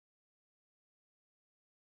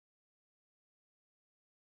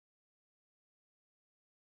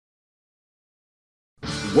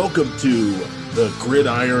Welcome to the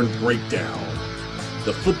Gridiron Breakdown,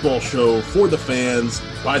 the football show for the fans,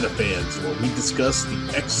 by the fans, where we discuss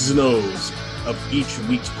the X's and O's of each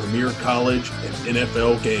week's premier college and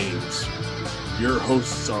NFL games. Your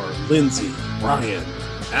hosts are Lindsay, Brian,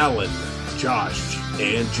 Alan, Josh,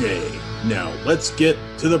 and Jay. Now let's get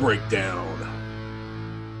to the breakdown.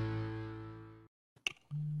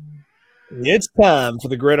 It's time for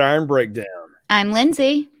the Gridiron Breakdown. I'm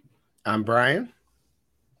Lindsay. I'm Brian.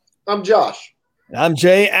 I'm Josh. I'm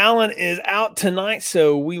Jay. Alan is out tonight,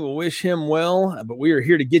 so we will wish him well. But we are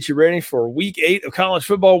here to get you ready for Week 8 of college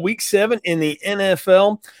football, Week 7 in the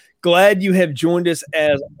NFL. Glad you have joined us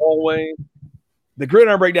as always. The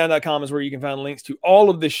GridironBreakdown.com is where you can find links to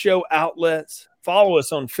all of the show outlets. Follow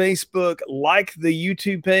us on Facebook, like the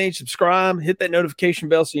YouTube page, subscribe, hit that notification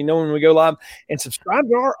bell so you know when we go live, and subscribe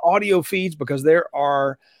to our audio feeds because there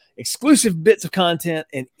are exclusive bits of content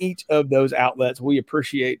in each of those outlets. We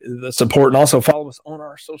appreciate the support, and also follow us on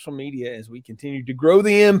our social media as we continue to grow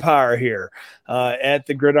the empire here at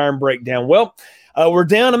the Gridiron Breakdown. Well, we're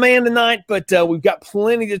down a man tonight, but we've got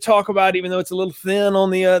plenty to talk about, even though it's a little thin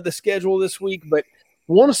on the schedule this week. But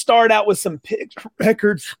we want to start out with some pick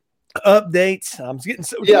records updates. I'm getting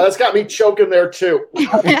so that's got me choking there too.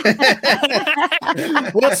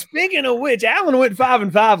 Well, speaking of which, Alan went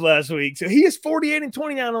 5-5 last week, so he is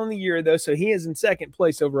 48-29 on the year, though. So he is in second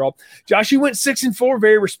place overall. Josh, you went 6-4,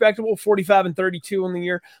 very respectable, 45-32 on the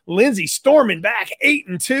year. Lindsay storming back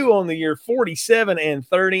 8-2 on the year,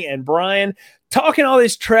 47-30, and Brian talking all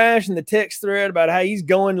this trash in the text thread about how he's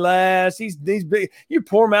going last. He's big. You're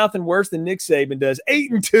poor mouthing worse than Nick Saban does.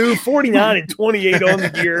 8-2, 49-28 on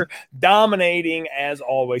the year, dominating as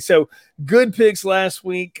always. So good picks last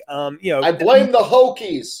week. I blame the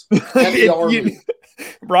Hokies and the Army.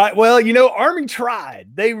 Right. Well, Army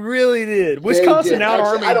tried. They really did. Wisconsin out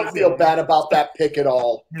Army. I don't feel bad about that pick at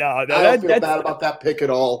all. No, I don't feel bad about that pick at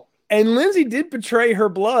all. And Lindsay did betray her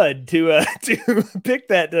blood to pick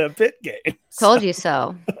that Pitt game. Told you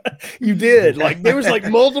so. You did. There was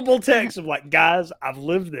multiple texts of guys, I've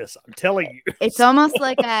lived this. I'm telling you. It's almost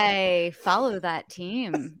like I follow that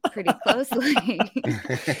team pretty closely.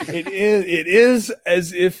 It is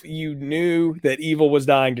as if you knew that evil was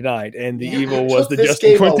dying tonight, and the evil was the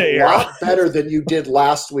Justin Fuente era. A lot better than you did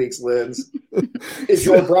last week's, Linz. Is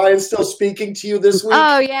your Brian still speaking to you this week?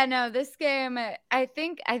 Oh yeah, no. This game, I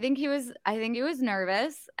think he was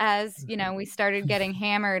nervous as we started getting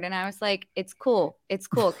hammered, and I was like, it's cool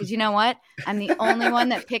because you know what? I'm the only one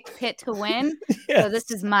that picked Pitt to win, yes. So this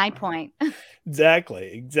is my point.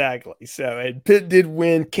 Exactly. So and Pitt did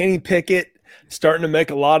win. Kenny Pickett starting to make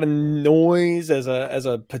a lot of noise as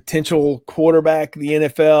a potential quarterback in the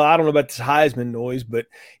NFL. I don't know about this Heisman noise, but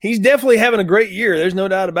he's definitely having a great year. There's no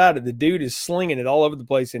doubt about it. The dude is slinging it all over the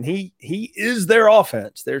place, and he is their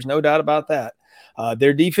offense. There's no doubt about that.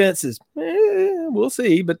 Their defense is, we'll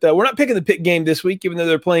see, but we're not picking the Pitt game this week, even though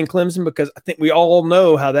they're playing Clemson, because I think we all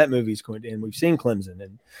know how that movie's going to end. We've seen Clemson,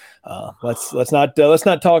 and let's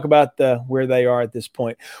not talk about where they are at this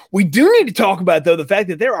point. We do need to talk about, though, the fact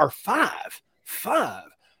that there are five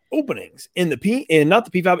openings in the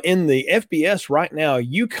FBS right now.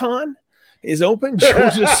 UConn is open.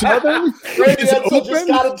 Georgia Southern is open. Just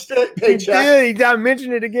got his paycheck. Yeah, I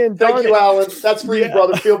mentioned it again. Thank you, Alan. That's for you,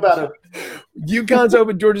 brother. Feel better. UConn's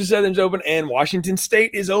open, Georgia Southern's open, and Washington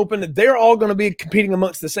State is open. They're all going to be competing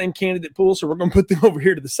amongst the same candidate pool, so we're going to put them over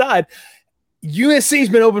here to the side. USC's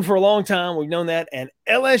been open for a long time. We've known that. And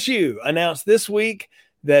LSU announced this week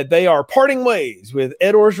that they are parting ways with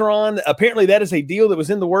Ed Orgeron. Apparently that is a deal that was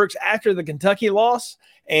in the works after the Kentucky loss.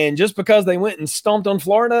 And just because they went and stomped on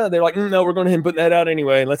Florida, they're like, no, we're going to put that out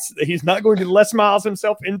anyway. He's not going to Les Miles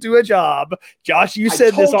himself into a job. Josh, you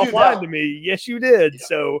said this offline to me. Yes, you did. Yeah.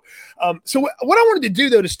 So what I wanted to do,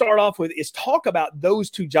 though, to start off with is talk about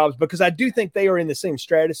those two jobs, because I do think they are in the same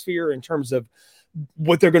stratosphere in terms of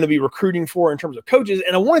what they're going to be recruiting for in terms of coaches.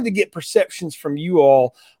 And I wanted to get perceptions from you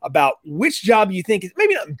all about which job you think is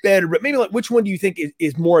maybe not better, but maybe which one do you think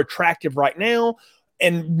is more attractive right now?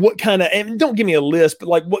 And what kind of, and don't give me a list,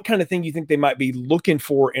 but what kind of thing you think they might be looking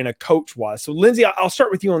for in a coach wise. So Lindsay, I'll start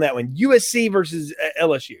with you on that one. USC versus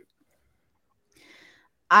LSU.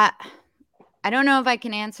 I don't know if I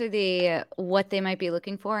can answer what they might be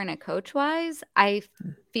looking for in a coach wise. I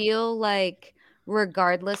feel like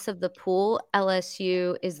regardless of the pool,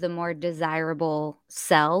 LSU is the more desirable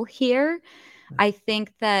sell here. I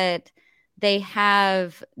think that they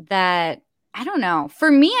have that. I don't know.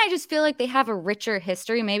 For me, I just feel like they have a richer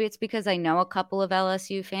history. Maybe it's because I know a couple of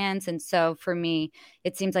LSU fans. And so for me,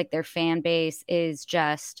 it seems like their fan base is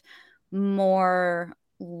just more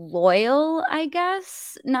loyal, I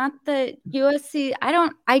guess. Not that USC,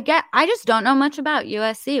 I just don't know much about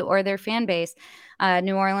USC or their fan base.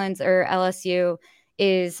 New Orleans or LSU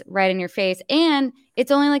is right in your face. And it's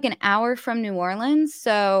only like an hour from New Orleans.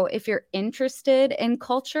 So if you're interested in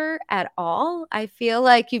culture at all, I feel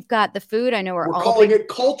like you've got the food. I know we're all calling it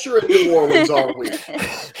culture in New Orleans, aren't we?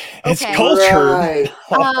 It's culture. Right.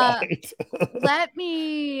 Let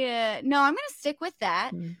me, no, I'm going to stick with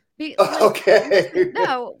that. Okay.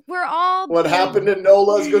 No, we're all. What happened in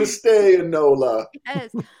NOLA is going to stay in NOLA.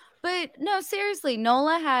 Yes. But no, seriously,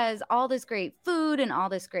 NOLA has all this great food and all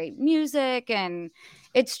this great music, and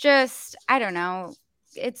it's just, I don't know.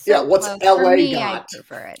 It's so what's close. LA For me, got? I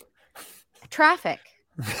prefer it. Traffic.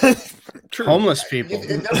 Homeless people.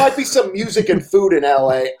 There might be some music and food in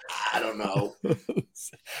LA. I don't know.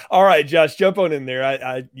 All right, Josh, jump on in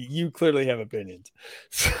there. You clearly have opinions.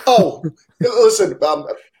 Oh, listen,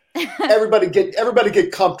 everybody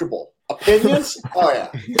get comfortable. Opinions? Oh, yeah.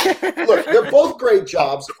 Look, they're both great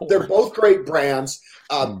jobs. They're both great brands.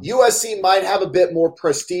 USC might have a bit more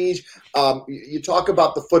prestige. You talk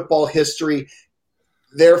about the football history.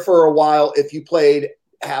 There for a while, if you played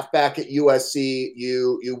halfback at USC,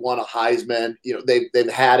 you won a Heisman. You know,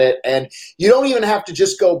 they've had it. And you don't even have to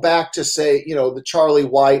just go back to, say, you know, the Charlie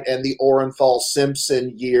White and the Orenthal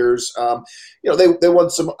Simpson years. You know, they won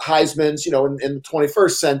some Heismans, you know, in the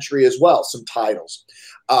 21st century as well, some titles.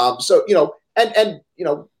 So, you know, and you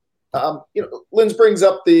know, Linz brings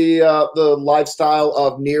up the lifestyle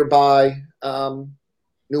of nearby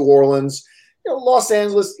New Orleans. You know, Los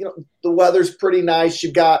Angeles, you know, the weather's pretty nice.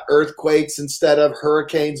 You've got earthquakes instead of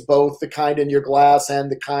hurricanes, both the kind in your glass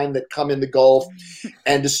and the kind that come in the Gulf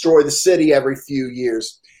and destroy the city every few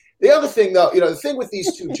years. The other thing, though, you know, the thing with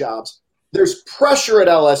these two jobs, there's pressure at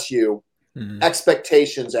LSU,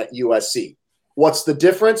 expectations at USC. What's the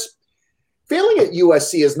difference? Failing at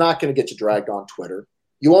USC is not going to get you dragged on Twitter.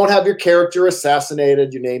 You won't have your character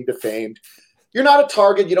assassinated, your name defamed. You're not a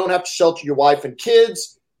target. You don't have to shelter your wife and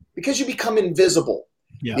kids because you become invisible.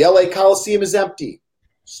 Yeah. The LA Coliseum is empty.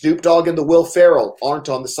 Snoop Dogg and the Will Ferrell aren't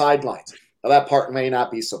on the sidelines. Now, that part may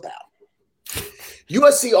not be so bad.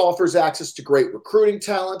 USC offers access to great recruiting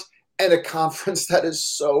talent and a conference that is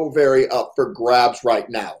so very up for grabs right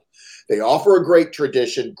now. They offer a great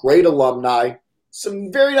tradition, great alumni,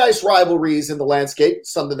 some very nice rivalries in the landscape,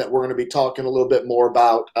 something that we're going to be talking a little bit more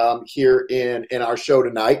about here in our show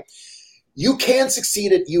tonight. You can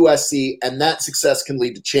succeed at USC, and that success can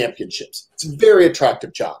lead to championships. It's a very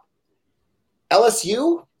attractive job.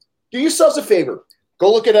 LSU, do yourselves a favor.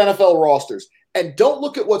 Go look at NFL rosters, and don't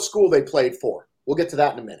look at what school they played for. We'll get to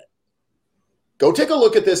that in a minute. Go take a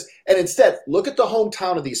look at this, and instead, look at the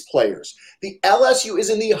hometown of these players. The LSU is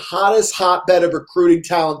in the hottest hotbed of recruiting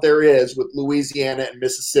talent there is with Louisiana and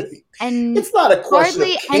Mississippi. And it's not a question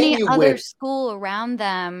hardly of can any you other win. school around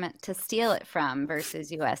them to steal it from versus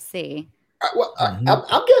USC. I'm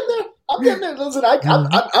getting there. I'm getting there. Listen,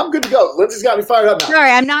 I'm good to go. Lindsay's got me fired up now. Sorry,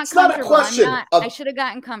 I'm not it's comfortable. Not a question. I should have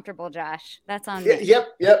gotten comfortable, Josh. That's on me.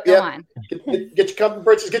 Yep. Go on. Get your comfort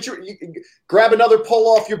britches. Grab another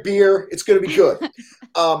pull off your beer. It's going to be good.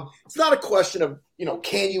 It's not a question of, you know,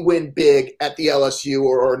 can you win big at the LSU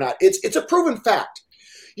or not. It's a proven fact.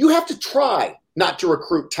 You have to try not to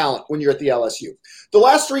recruit talent when you're at the LSU. The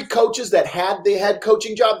last three coaches that had the head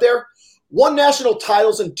coaching job there won national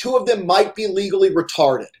titles, and two of them might be legally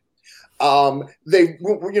retarded. They,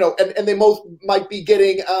 you know, and they both might be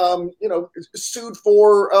getting, you know, sued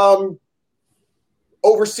for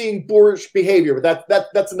overseeing boorish behavior. But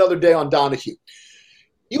that's another day on Donahue.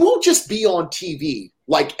 You won't just be on TV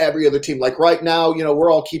like every other team. Like right now, you know,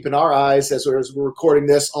 we're all keeping our eyes as we're recording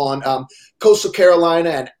this on Coastal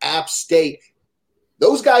Carolina and App State.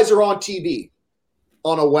 Those guys are on TV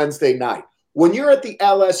on a Wednesday night. When you're at the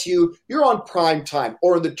LSU, you're on prime time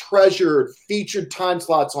or in the treasured featured time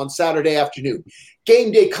slots on Saturday afternoon.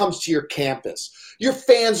 Game day comes to your campus. Your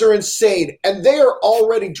fans are insane, and they are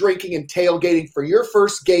already drinking and tailgating for your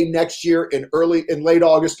first game next year in late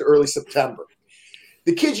August to early September.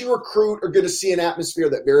 The kids you recruit are going to see an atmosphere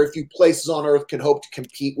that very few places on earth can hope to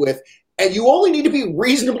compete with, and you only need to be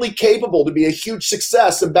reasonably capable to be a huge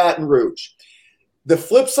success in Baton Rouge. The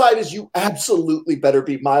flip side is you absolutely better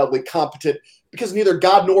be mildly competent because neither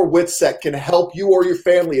God nor Witsec can help you or your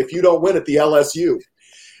family if you don't win at the LSU.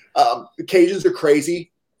 The Cajuns are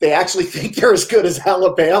crazy. They actually think they're as good as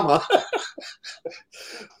Alabama.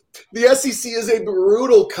 The SEC is a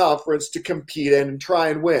brutal conference to compete in and try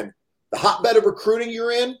and win. The hotbed of recruiting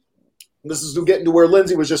you're in, this is getting to where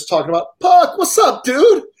Lindsay was just talking about. Puck, what's up,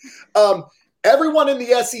 dude? Everyone in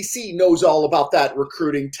the SEC knows all about that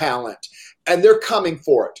recruiting talent. And they're coming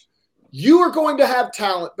for it. You are going to have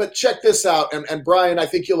talent, but check this out. And Brian, I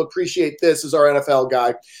think you'll appreciate this as our NFL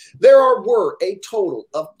guy. There were a total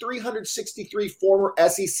of 363 former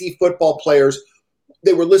SEC football players.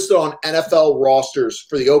 They were listed on NFL rosters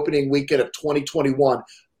for the opening weekend of 2021,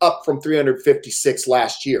 up from 356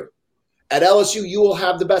 last year. At LSU, you will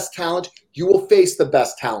have the best talent. You will face the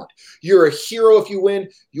best talent. You're a hero if you win.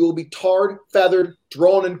 You will be tarred, feathered,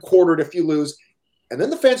 drawn, and quartered if you lose. And then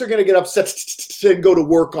the fans are going to get upset and go to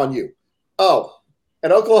work on you. Oh,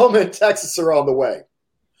 and Oklahoma and Texas are on the way.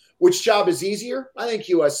 Which job is easier? I think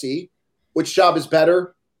USC. Which job is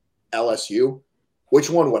better? LSU. Which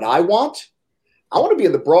one would I want? I want to be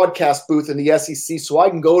in the broadcast booth in the SEC so I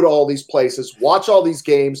can go to all these places, watch all these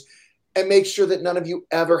games, and make sure that none of you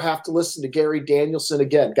ever have to listen to Gary Danielson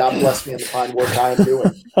again. God bless me and the fine work I am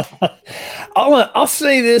doing. I'll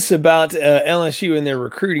say this about LSU and their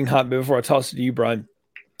recruiting hotbed before I toss it to you, Brian.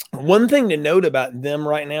 One thing to note about them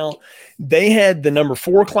right now, they had the number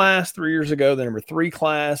 4 class 3 years ago, the number 3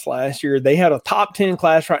 class last year. They had a top 10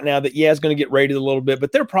 class right now that, is going to get rated a little bit,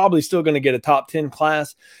 but they're probably still going to get a top 10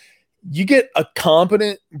 class. You get a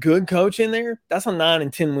competent, good coach in there, that's a 9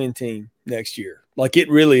 and 10 win team next year. Like it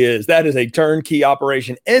really is. That is a turnkey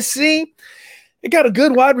operation. SC, they got a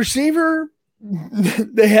good wide receiver.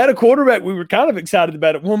 They had a quarterback we were kind of excited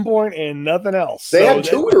about at one point and nothing else. They had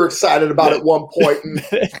two we were excited about at one point. And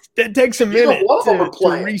that takes a minute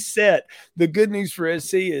to reset. The good news for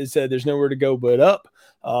SC is there's nowhere to go but up.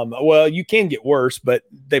 Well, you can get worse, but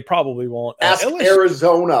they probably won't. Ask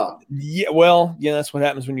Arizona. Yeah, well, that's what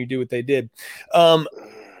happens when you do what they did.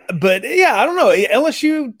 But yeah, I don't know.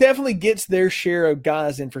 LSU definitely gets their share of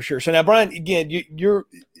guys in for sure. So now, Brian, again,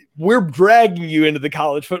 we're dragging you into the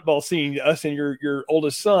college football scene, us and your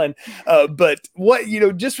oldest son. But what,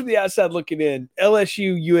 just from the outside looking in,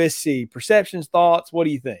 LSU, USC, perceptions, thoughts, what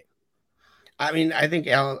do you think? I mean, I think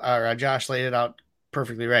Josh laid it out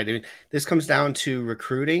perfectly right. I mean, this comes down to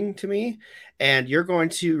recruiting to me, and you're going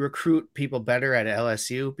to recruit people better at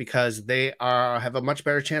LSU because they have a much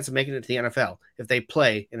better chance of making it to the NFL if they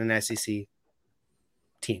play in an SEC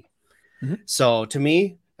team. Mm-hmm. So to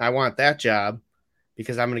me, I want that job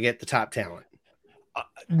because I'm going to get the top talent.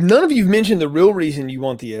 None of you mentioned the real reason you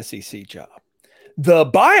want the SEC job. The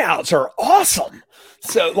buyouts are awesome.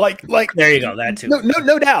 So like there you go. That too.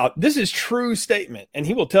 No doubt. This is true statement. And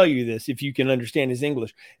he will tell you this if you can understand his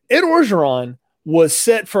English. Ed Orgeron was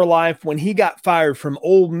set for life when he got fired from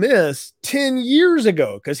Ole Miss 10 years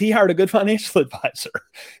ago because he hired a good financial advisor.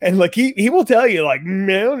 And he will tell you man,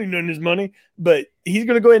 I don't even know his money, but he's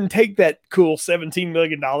going to go ahead and take that cool $17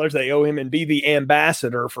 million they owe him and be the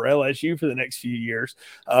ambassador for LSU for the next few years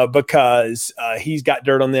because he's got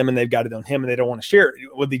dirt on them and they've got it on him and they don't want to share it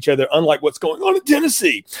with each other, unlike what's going on in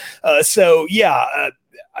Tennessee. The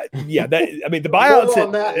buyouts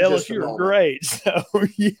at LSU are great.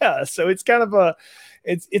 So it's kind of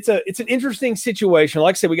it's an interesting situation.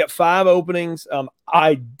 Like I said, we got 5 openings.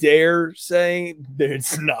 I dare say that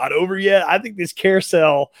it's not over yet. I think this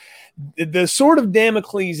carousel, the sword of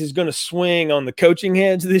Damocles is going to swing on the coaching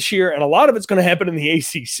heads this year, and a lot of it's going to happen in the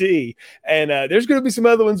ACC. And there's going to be some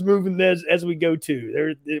other ones moving as we go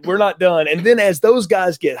too. We're not done. And then as those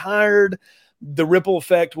guys get hired, the ripple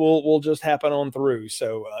effect will just happen on through.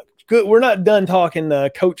 So good. We're not done talking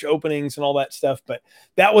coach openings and all that stuff, but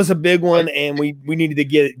that was a big one, and we needed to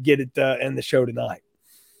get it in the show tonight.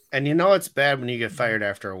 And it's bad when you get fired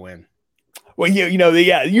after a win. Well, you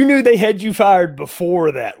knew they had you fired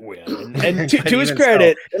before that win, and to his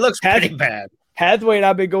credit, it looks pretty bad. Hathaway and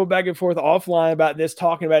I've been going back and forth offline about this,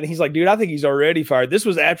 talking about it. He's like, dude, I think he's already fired. This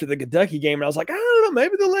was after the Kentucky game. And I was like, I don't know,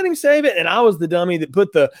 maybe they'll let him save it. And I was the dummy that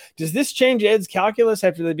put does this change Ed's calculus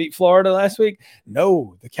after they beat Florida last week?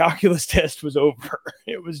 No, the calculus test was over.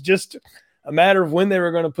 It was just a matter of when they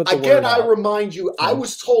were going to put the word out. I remind you, I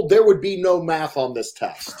was told there would be no math on this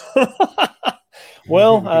test.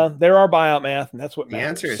 Well, there are buyout math, and that's what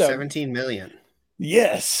matters. The answer is 17 million.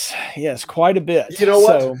 Yes, quite a bit. You know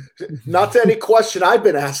what? Not to any question I've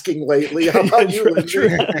been asking lately. How about you, Lindsay?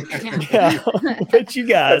 I bet you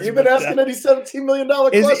guys. Have you been asking any $17 million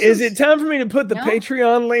questions? Is it time for me to put the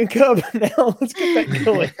Patreon link up now? Let's get that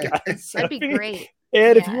going, guys. That'd be great.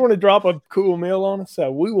 Ed, if you want to drop a cool meal on us,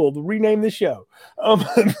 we will rename the show.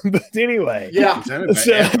 But anyway,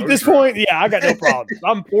 so at this point, I got no problem.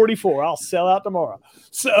 I'm 44. I'll sell out tomorrow.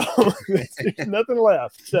 So there's nothing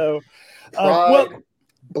left. So,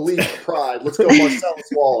 believe pride. Let's go, Marcellus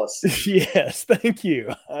Wallace. Yes, thank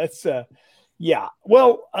you. That's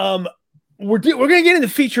Well, we're going to get into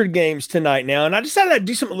featured games tonight now, and I decided I'd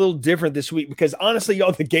do something a little different this week because honestly,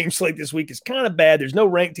 y'all, the game slate this week is kind of bad. There's no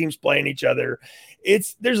ranked teams playing each other.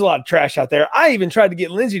 There's a lot of trash out there. I even tried to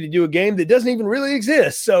get Lindsay to do a game that doesn't even really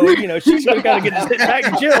exist. So, she's going to kind of get to sit back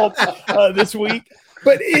and chill this week.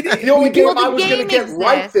 But the only game I was going to get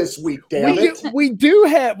right this week, damn it. We do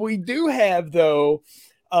have though,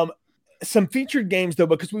 some featured games though,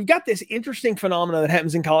 because we've got this interesting phenomenon that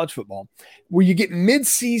happens in college football where you get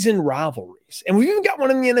mid-season rivalries, and we've even got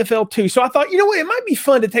one in the NFL too. So I thought, what, it might be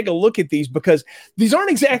fun to take a look at these because these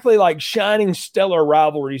aren't exactly like shining stellar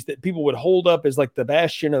rivalries that people would hold up as like the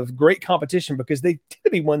bastion of great competition because they tend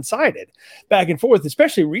to be one-sided back and forth,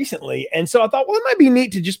 especially recently. And so I thought, well, it might be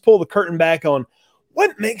neat to just pull the curtain back on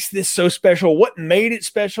what makes this so special, what made it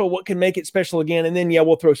special, what can make it special again. And then,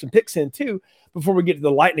 we'll throw some picks in too before we get to the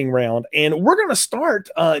lightning round. And we're going to start,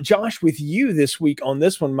 Josh, with you this week on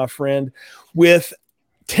this one, my friend, with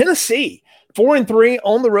Tennessee. 4-3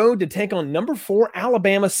 on the road to take on number 4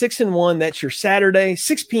 Alabama, 6-1. That's your Saturday,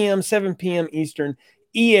 6 p.m., 7 p.m. Eastern,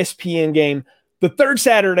 ESPN game, the third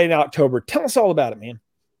Saturday in October. Tell us all about it, man.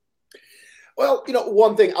 Well,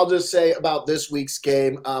 one thing I'll just say about this week's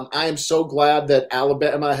game, I am so glad that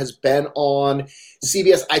Alabama has been on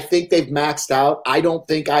CBS. I think they've maxed out. I don't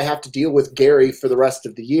think I have to deal with Gary for the rest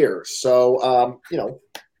of the year. So,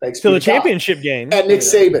 thanks to the championship game. And Nick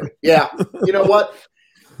Saban. Yeah. You know what?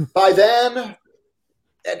 By then,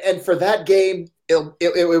 and for that game,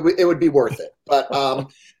 it would be worth it. But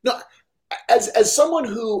no, as someone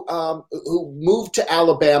who moved to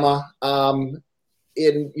Alabama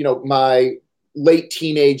in my late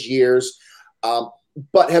teenage years,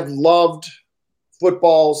 but have loved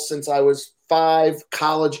football since I was 5,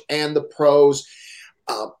 college and the pros.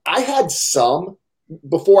 I had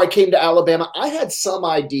before I came to Alabama, I had some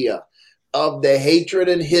idea of the hatred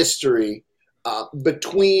and history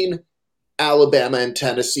between Alabama and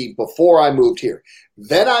Tennessee before I moved here.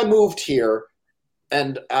 Then I moved here,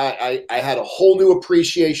 and I had a whole new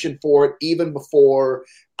appreciation for it even before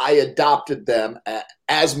I adopted them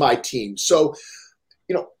as my team. So,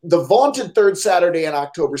 the vaunted third Saturday in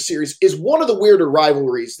October series is one of the weirder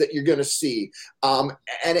rivalries that you're going to see. And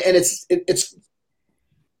it's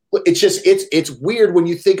weird when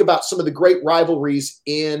you think about some of the great rivalries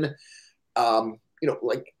in,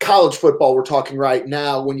 like college football we're talking right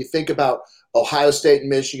now. When you think about Ohio State and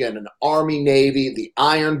Michigan and Army, Navy, the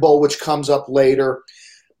Iron Bowl, which comes up later,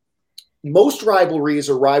 most rivalries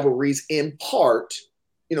are rivalries in part.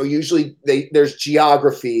 Usually there's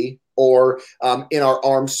geography, or in our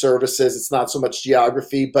armed services, it's not so much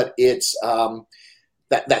geography, but it's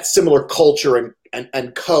that similar culture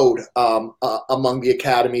and code among the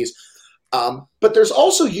academies. But there's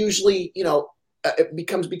also usually, it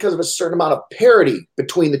becomes because of a certain amount of parity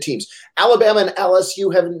between the teams. Alabama and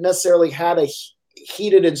LSU haven't necessarily had a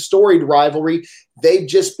heated and storied rivalry. They've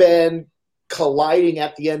just been colliding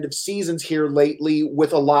at the end of seasons here lately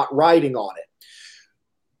with a lot riding on it.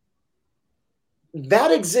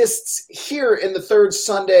 That exists here in the third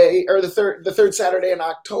Sunday, or the third Saturday in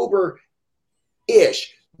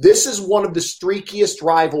October-ish. This is one of the streakiest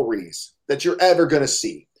rivalries that you're ever going to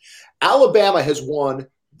see. Alabama has won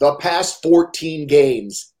the past 14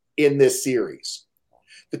 games in this series.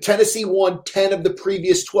 The Tennessee won 10 of the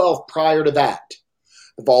previous 12 prior to that.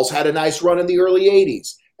 The Vols had a nice run in the early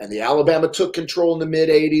 80s, and the Alabama took control in the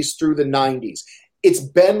mid-80s through the 90s. It's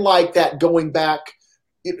been like that going back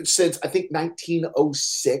since I think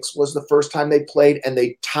 1906 was the first time they played, and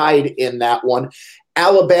they tied in that one.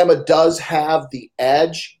 Alabama does have the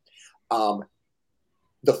edge.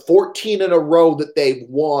 The 14 in a row that they've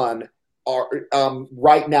won are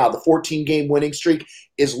right now, the 14-game winning streak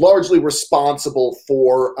is largely responsible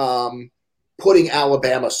for putting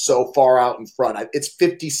Alabama so far out in front. It's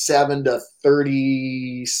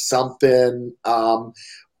 57-30 something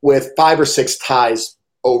with 5 or 6 ties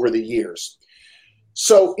over the years.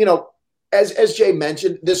 So, as Jay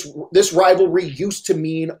mentioned, this rivalry used to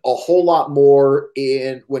mean a whole lot more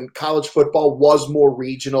when college football was more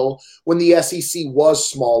regional, when the SEC was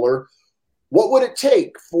smaller. What would it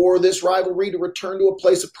take for this rivalry to return to a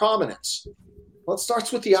place of prominence? Well, it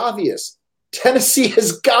starts with the obvious. Tennessee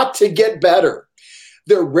has got to get better.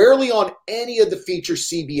 They're rarely on any of the feature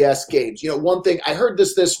CBS games. One thing, I heard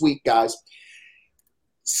this week, guys.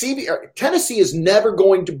 Tennessee is never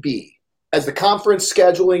going to be, as the conference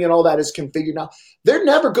scheduling and all that is configured now, they're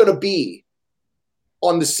never going to be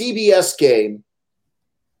on the CBS game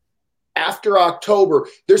after October.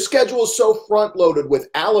 Their schedule is so front-loaded, with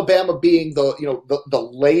Alabama being the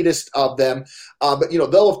latest of them. But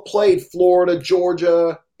they'll have played Florida,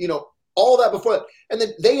 Georgia, all that before that. And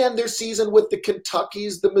then they end their season with the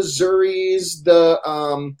Kentuckys, the Missouris,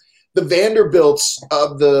 the Vanderbilts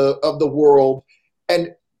of the world.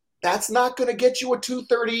 And that's not going to get you a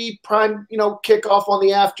 2:30 prime, kickoff on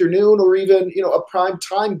the afternoon or even, a prime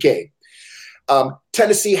time game.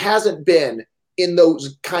 Tennessee hasn't been in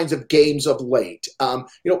those kinds of games of late.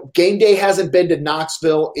 Game day hasn't been to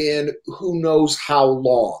Knoxville in who knows how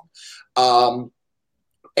long.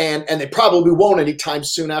 And they probably won't anytime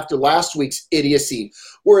soon after last week's idiocy.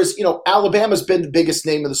 Whereas, Alabama's been the biggest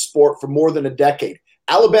name of the sport for more than a decade.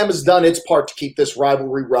 Alabama's done its part to keep this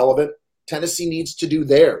rivalry relevant. Tennessee needs to do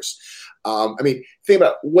theirs. Think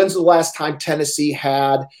about when's the last time Tennessee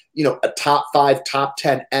had, a top 5, top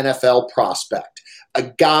 10 NFL prospect, a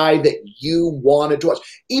guy that you wanted to watch.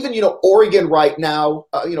 Even, Oregon right now,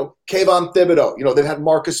 Kayvon Thibodeau, they've had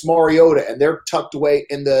Marcus Mariota, and they're tucked away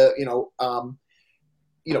in the,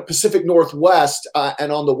 Pacific Northwest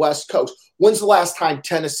and on the West Coast. When's the last time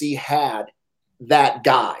Tennessee had that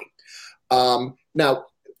guy? Now,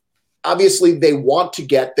 obviously, they want to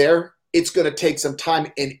get there. It's going to take some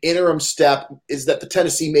time. An interim step is that the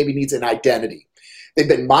Tennessee maybe needs an identity. They've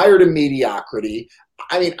been mired in mediocrity.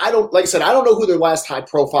 I don't know who their last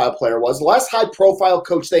high-profile player was. The last high-profile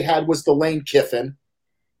coach they had was Lane Kiffin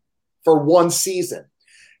for one season.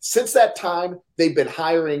 Since that time, they've been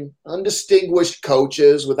hiring undistinguished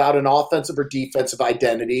coaches without an offensive or defensive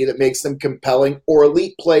identity that makes them compelling, or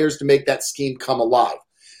elite players to make that scheme come alive.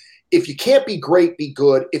 If you can't be great, be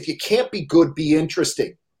good. If you can't be good, be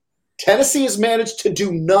interesting. Tennessee has managed to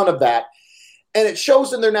do none of that, and it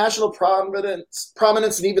shows in their national prominence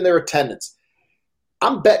and even their attendance.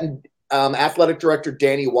 I'm betting athletic director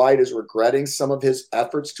Danny White is regretting some of his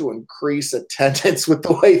efforts to increase attendance with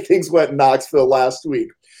the way things went in Knoxville last week.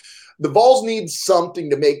 The Vols need something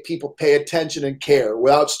to make people pay attention and care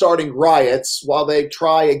without starting riots while they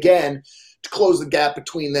try again to close the gap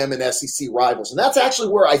between them and SEC rivals. And that's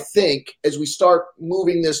actually where I think, as we start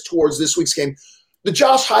moving this towards this week's game, the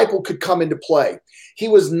Josh Heupel could come into play. He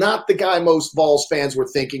was not the guy most Vols fans were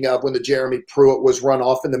thinking of when the Jeremy Pruitt was run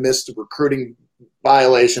off in the midst of recruiting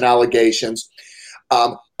violation allegations.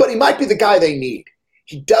 But he might be the guy they need.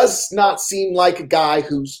 He does not seem like a guy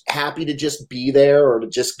who's happy to just be there or to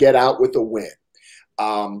just get out with a win.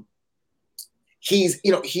 He's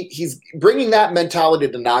bringing that mentality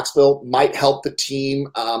to Knoxville might help the team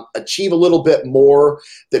achieve a little bit more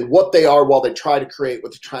than what they are while they try to create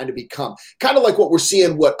what they're trying to become. Kind of like what we're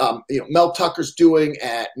seeing, what Mel Tucker's doing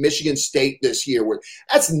at Michigan State this year, where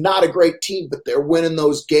that's not a great team, but they're winning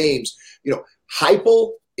those games.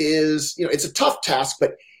 Heupel is, it's a tough task,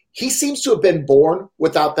 but he seems to have been born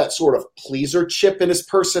without that sort of pleaser chip in his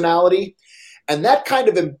personality, and that kind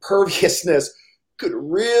of imperviousness could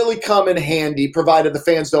really come in handy, provided the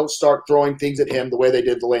fans don't start throwing things at him the way they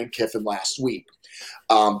did to Lane Kiffin last week.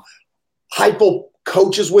 Heupel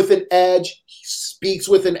coaches with an edge. He speaks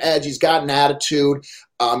with an edge. He's got an attitude.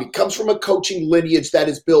 He comes from a coaching lineage that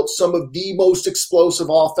has built some of the most explosive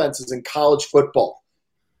offenses in college football.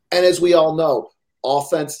 And as we all know,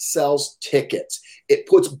 offense sells tickets. It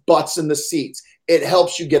puts butts in the seats. It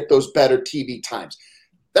helps you get those better TV times.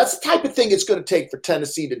 That's the type of thing it's going to take for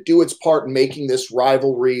Tennessee to do its part in making this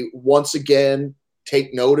rivalry once again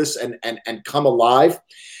take notice and come alive.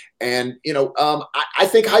 And, I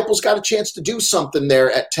think Heupel's got a chance to do something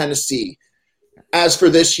there at Tennessee. As for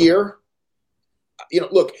this year,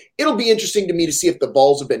 look, it'll be interesting to me to see if the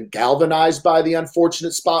Vols have been galvanized by the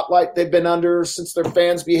unfortunate spotlight they've been under since their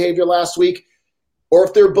fans' behavior last week, or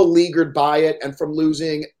if they're beleaguered by it and from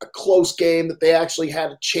losing a close game that they actually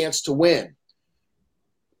had a chance to win.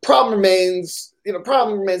 Problem remains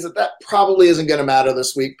that probably isn't going to matter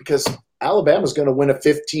this week because Alabama's going to win a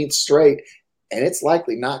 15th straight, and it's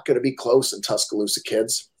likely not going to be close in Tuscaloosa,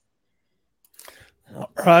 kids. All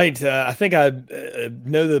right. I think I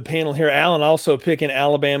know the panel here. Alan also picking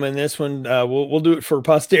Alabama in this one. We'll do it for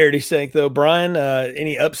posterity's sake, though. Brian,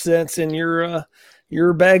 any upsets in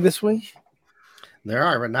your bag this week? There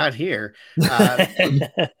are, but not here.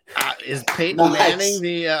 Is Peyton Manning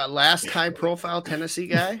the last high-profile Tennessee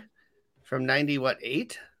guy from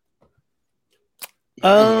 98?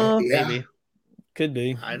 Maybe. Could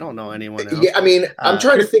be. I don't know anyone else. Yeah, I'm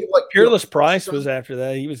trying to think what Peerless Price was after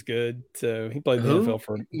that. He was good, so he played the NFL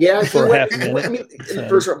for half a minute.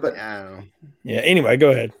 First round, but I don't know. Yeah. Anyway,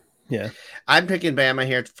 go ahead. Yeah, I'm picking Bama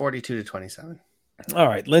here, 42-27. All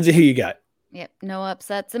right, Lindsay, who you got? Yep, no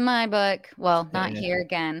upsets in my book. Well, not here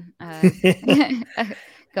again.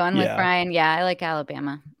 Going with Brian. Yeah, I like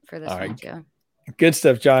Alabama for this one too. Good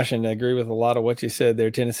stuff, Josh, and I agree with a lot of what you said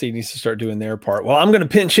there. Tennessee needs to start doing their part. Well, I'm going to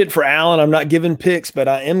pinch hit for Alan. I'm not giving picks, but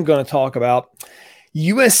I am going to talk about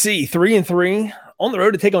USC 3-3 on the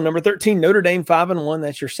road to take on number 13 Notre Dame 5-1.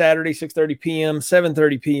 That's your Saturday 6:30 p.m.,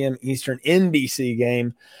 7:30 p.m. Eastern NBC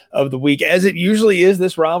game of the week. As it usually is,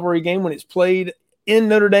 this rivalry game when it's played in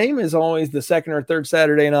Notre Dame is always the second or third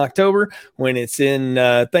Saturday in October. When it's in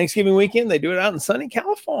Thanksgiving weekend, they do it out in sunny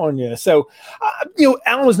California. So,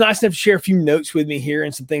 Alan was nice enough to share a few notes with me here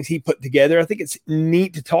and some things he put together. I think it's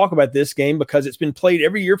neat to talk about this game because it's been played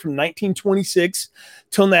every year from 1926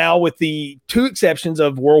 till now, with the two exceptions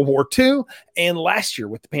of World War II and last year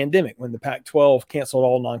with the pandemic when the Pac-12 canceled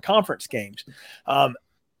all non-conference games.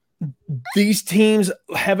 These teams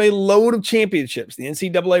have a load of championships. The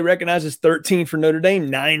NCAA recognizes 13 for Notre Dame,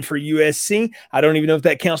 9 for USC. I don't even know if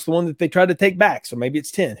that counts the one that they tried to take back, so maybe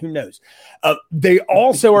it's 10. Who knows? They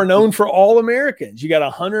also are known for All-Americans. You got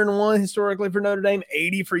 101 historically for Notre Dame,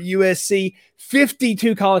 80 for USC,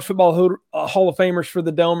 52 college football Hall of Famers for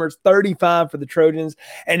the Domers, 35 for the Trojans,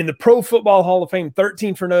 and in the Pro Football Hall of Fame,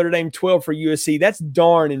 13 for Notre Dame, 12 for USC. That's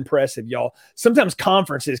darn impressive, y'all. Sometimes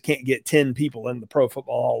conferences can't get 10 people in the Pro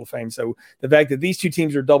Football Hall of Fame, so the fact that these two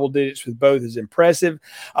teams are double digits with both is impressive.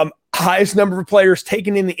 Highest number of players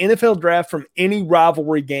taken in the NFL draft from any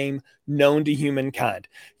rivalry game known to humankind.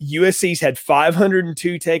 USC's had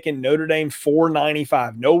 502 taken, Notre Dame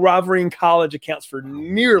 495. No rivalry in college accounts for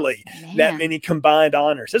nearly that many combined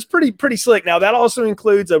honors. That's pretty slick. Now, that also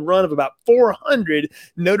includes a run of about 400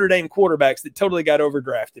 Notre Dame quarterbacks that totally got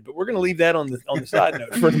overdrafted, but we're going to leave that on the side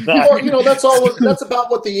note for tonight. That's about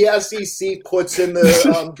what the SEC puts in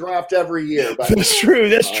the draft every year. That's true.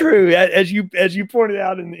 That's true. As you pointed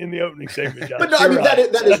out in the opening segment, John. But no, I mean, that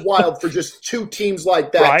is wild for just two teams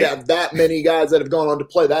like that to have that many guys that have gone on to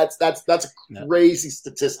play. That's a crazy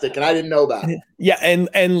statistic, and I didn't know that. Yeah,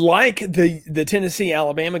 and like the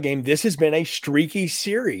Tennessee-Alabama game, this has been a streaky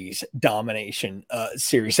series domination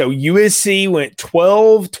series. So USC went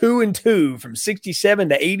 12-2-2 from 67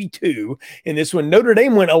 to 82 in this one. Notre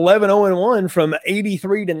Dame went 11-0-1 from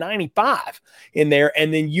 83 to 95 in there,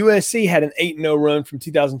 and then USC had an 8-0 run from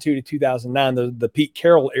 2002 to 2009, the Pete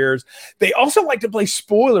Carroll eras. They also like to play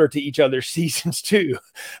spoiler to each other's seasons too.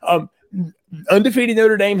 Undefeated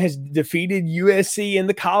Notre Dame has defeated USC in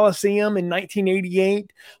the Coliseum in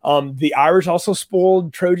 1988. The Irish also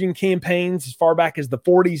spoiled Trojan campaigns as far back as the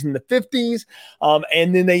 40s and the 50s.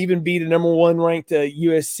 And then they even beat a number one ranked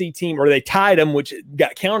USC team, or they tied them, which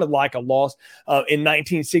got counted like a loss in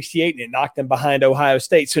 1968, and it knocked them behind Ohio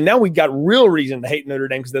State. So now we've got real reason to hate Notre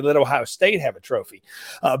Dame because they let Ohio State have a trophy.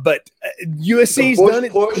 But USC's done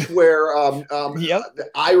it. Push where the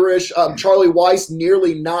Irish, Charlie Weiss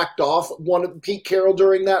nearly knocked off one of Pete Carroll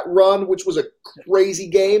during that run, which was a crazy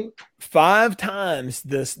game. 5 times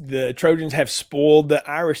the Trojans have spoiled the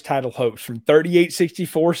Irish title hopes, from 38,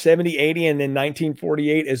 64, 70, 80, and then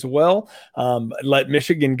 1948 as well. Let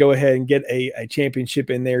Michigan go ahead and get a championship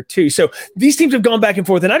in there too. So these teams have gone back and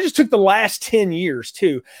forth, and I just took the last 10 years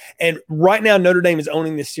too. And right now Notre Dame is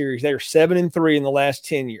owning this series. They are 7-3 in the last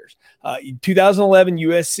 10 years. 2011,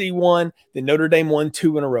 USC won. Then Notre Dame won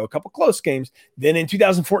 2 in a row, a couple close games. Then in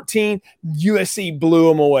 2014, USC blew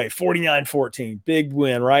them away, 49-14. Big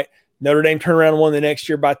win, right? Notre Dame turned around and won the next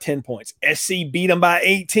year by 10 points. SC beat them by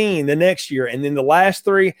 18 the next year. And then the last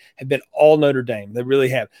 3 have been all Notre Dame. They really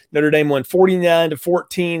have. Notre Dame won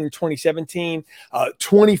 49-14 in 2017,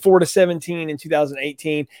 24-17 in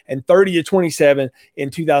 2018, and 30-27 in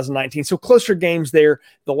 2019. So closer games there,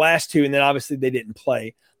 the last 2. And then obviously they didn't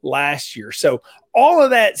play last year. So all of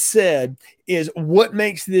that said, is what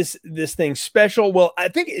makes this thing special? Well, I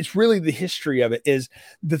think it's really the history of it. Is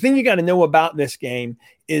the thing you got to know about this game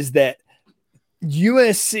is that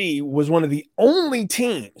USC was one of the only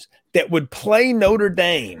teams that would play Notre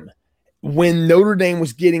Dame when Notre Dame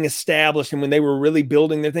was getting established and when they were really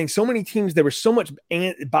building their thing. So many teams, there was so much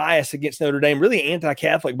bias against Notre Dame, really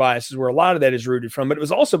anti-Catholic biases, where a lot of that is rooted from. But it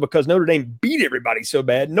was also because Notre Dame beat everybody so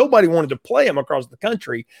bad, nobody wanted to play them across the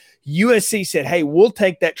country. USC said, hey, we'll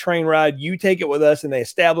take that train ride. You take it with us. And they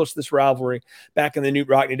established this rivalry back in the Newt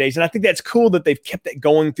Rockne days. And I think that's cool that they've kept that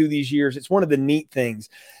going through these years. It's one of the neat things.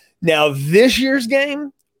 Now, this year's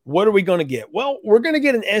game, what are we going to get? Well, we're going to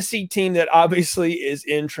get an SC team that obviously is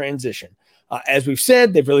in transition. As we've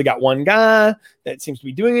said, they've really got one guy that seems to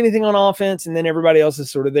be doing anything on offense, and then everybody else is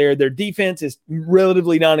sort of there. Their defense is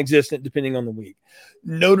relatively non-existent depending on the week.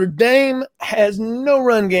 Notre Dame has no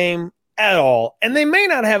run game at all, and they may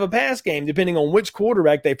not have a pass game depending on which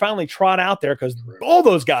quarterback they finally trot out there, because all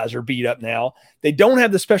those guys are beat up now. They don't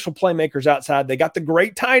have the special playmakers outside. They got the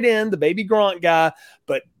great tight end, the baby Gronk guy,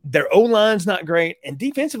 but their O-line's not great, and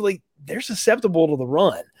defensively, they're susceptible to the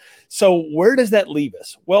run. So where does that leave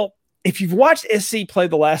us? Well, if you've watched SC play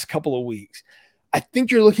the last couple of weeks, I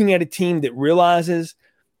think you're looking at a team that realizes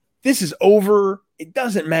this is over. It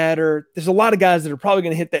doesn't matter. There's a lot of guys that are probably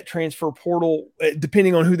going to hit that transfer portal,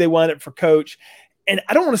 depending on who they wind up for coach. And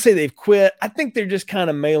I don't want to say they've quit. I think they're just kind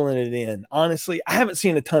of mailing it in. Honestly, I haven't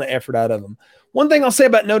seen a ton of effort out of them. One thing I'll say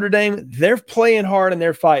about Notre Dame, they're playing hard and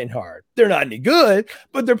they're fighting hard. They're not any good,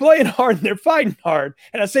 but they're playing hard and they're fighting hard.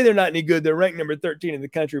 And I say they're not any good. They're ranked number 13 in the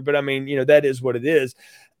country, but I mean, that is what it is.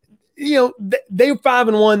 They're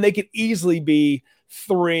 5-1. They could easily be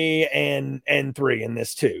 3-3 in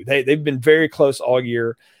this too. They've been very close all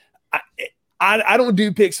year. I don't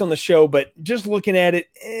do picks on the show, but just looking at it,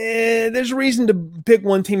 there's a reason to pick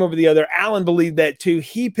one team over the other. Alan believed that too.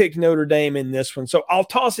 He picked Notre Dame in this one. So I'll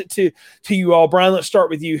toss it to you all. Brian, let's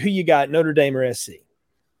start with you. Who you got, Notre Dame or SC?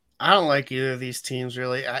 I don't like either of these teams,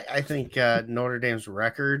 really. I think Notre Dame's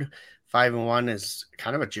record, 5-1, is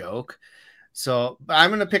kind of a joke. So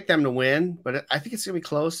I'm going to pick them to win, but I think it's going to be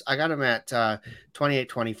close. I got them at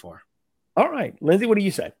 28-24. All right. Lindsay, what do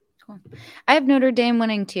you say? Cool. I have Notre Dame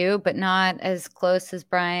winning too, but not as close as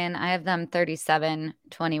Brian. I have them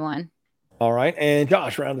 37-21. All right. And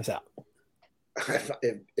Josh, round us out.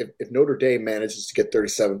 If Notre Dame manages to get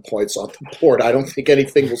 37 points on the board, I don't think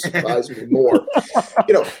anything will surprise me more.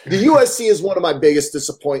 The USC is one of my biggest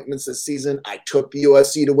disappointments this season. I took the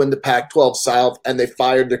USC to win the Pac-12 South, and they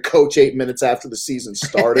fired their coach 8 minutes after the season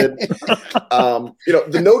started.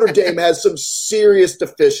 The Notre Dame has some serious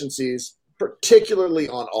deficiencies, particularly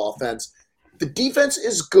on offense. The defense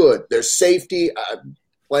is good. Their safety, I'm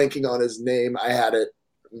blanking on his name. I had it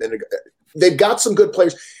a minute ago. They've got some good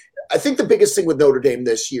players. I think the biggest thing with Notre Dame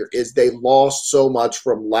this year is they lost so much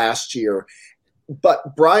from last year.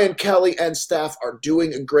 But Brian Kelly and staff are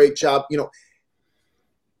doing a great job.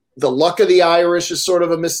 The luck of the Irish is sort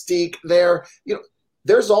of a mystique there.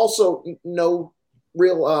 There's also no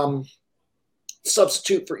real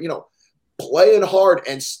substitute for, playing hard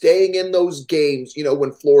and staying in those games,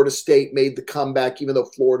 when Florida State made the comeback, even though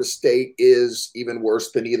Florida State is even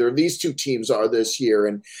worse than either of these two teams are this year.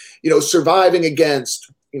 And, surviving against,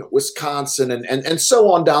 Wisconsin and so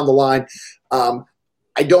on down the line.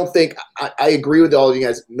 I don't think I agree with all of you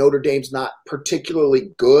guys. Notre Dame's not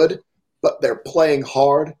particularly good, but they're playing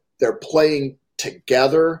hard. They're playing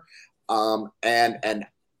together. And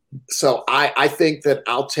so I think that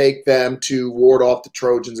I'll take them to ward off the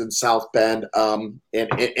Trojans in South Bend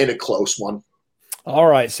in a close one. All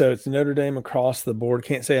right. So it's Notre Dame across the board.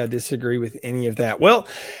 Can't say I disagree with any of that. Well,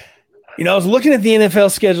 I was looking at the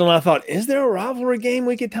NFL schedule and I thought, is there a rivalry game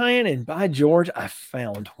we could tie in? And by George, I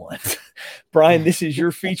found one. Brian, this is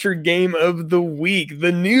your featured game of the week.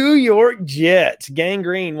 The New York Jets, Gang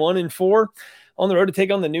Green, 1-4. On the road to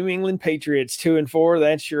take on the New England Patriots, 2-4.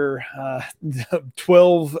 That's your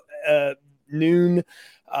 12 noon,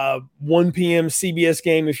 1 p.m. CBS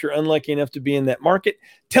game if you're unlucky enough to be in that market.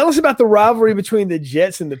 Tell us about the rivalry between the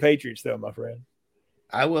Jets and the Patriots, though, my friend.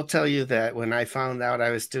 I will tell you that when I found out I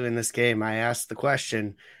was doing this game, I asked the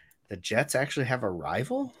question, the Jets actually have a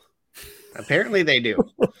rival? Apparently they do.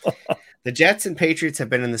 The Jets and Patriots have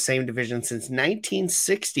been in the same division since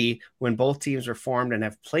 1960 when both teams were formed and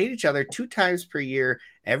have played each other 2 times per year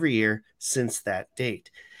every year since that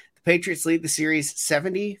date. The Patriots lead the series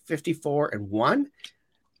 70-54-1.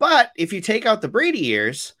 But if you take out the Brady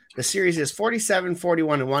years, the series is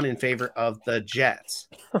 47-41-1 in favor of the Jets.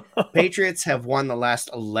 Patriots have won the last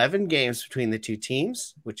 11 games between the two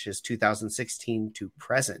teams, which is 2016 to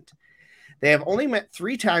present. They have only met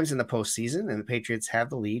 3 times in the postseason, and the Patriots have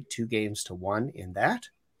the lead 2-1 in that.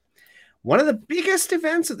 One of the biggest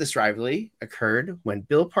events of this rivalry occurred when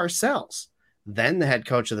Bill Parcells, then the head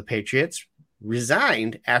coach of the Patriots,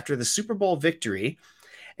 resigned after the Super Bowl victory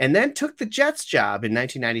and then took the Jets job in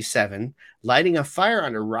 1997, lighting a fire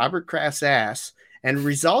under Robert Kraft's ass and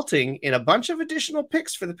resulting in a bunch of additional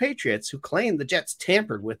picks for the Patriots, who claimed the Jets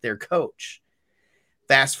tampered with their coach.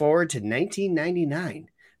 Fast forward to 1999.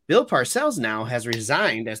 Bill Parcells now has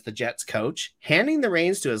resigned as the Jets coach, handing the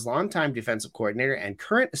reins to his longtime defensive coordinator and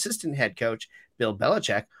current assistant head coach, Bill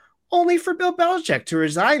Belichick, only for Bill Belichick to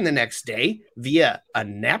resign the next day via a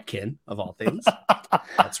napkin, of all things.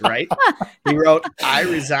 That's right. He wrote, "I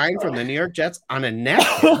resign from the New York Jets" on a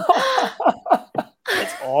napkin.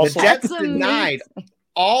 That's awesome. The Jets denied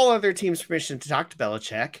all other teams permission to talk to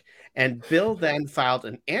Belichick, and Bill then filed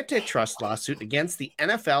an antitrust lawsuit against the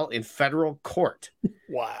NFL in federal court.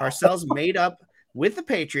 Wow. Parcells made up with the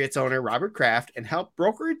Patriots owner Robert Kraft and helped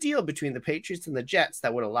broker a deal between the Patriots and the Jets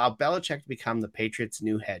that would allow Belichick to become the Patriots'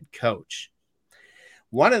 new head coach.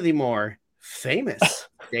 One of the more famous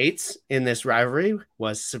dates in this rivalry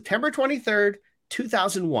was September 23rd,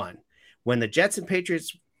 2001, when the Jets and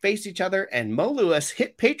Patriots faced each other, and Mo Lewis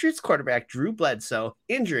hit Patriots quarterback Drew Bledsoe,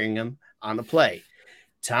 injuring him on the play.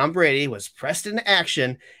 Tom Brady was pressed into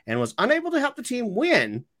action and was unable to help the team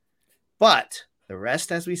win, but the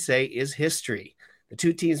rest, as we say, is history. The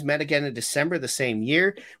two teams met again in December the same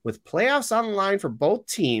year with playoffs on the line for both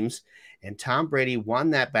teams, and Tom Brady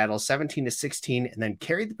won that battle 17-16 and then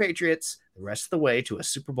carried the Patriots the rest of the way to a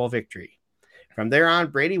Super Bowl victory. From there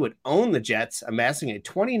on, Brady would own the Jets, amassing a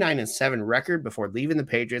 29-7 record before leaving the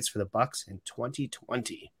Patriots for the Bucs in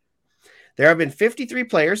 2020. There have been 53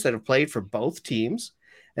 players that have played for both teams,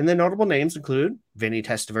 and the notable names include Vinny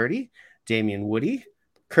Testaverde, Damian Woody,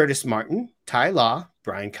 Curtis Martin, Ty Law,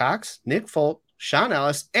 Brian Cox, Nick Folk, Sean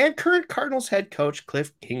Ellis, and current Cardinals head coach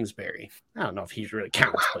Cliff Kingsbury. I don't know if he really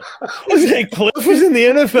counts, but Cliff was in the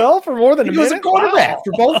NFL for more than a minute? He was a quarterback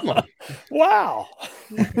for both of them. Wow.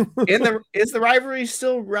 Is the rivalry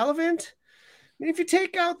still relevant? I mean, if you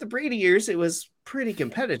take out the Brady years, it was pretty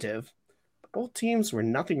competitive. Both teams were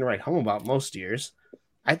nothing to write home about most years.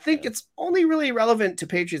 I think it's only really relevant to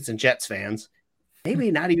Patriots and Jets fans. Maybe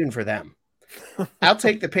not even for them. I'll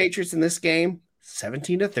take the Patriots in this game,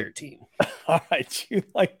 17-13. All right, you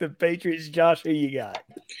like the Patriots, Josh? Who you got?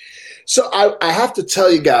 So I have to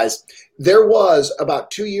tell you guys, there was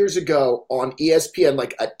about 2 years ago on ESPN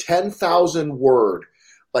like a 10,000 word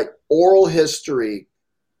like oral history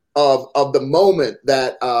of the moment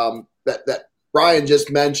that that Brian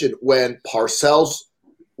just mentioned when Parcells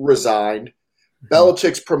resigned,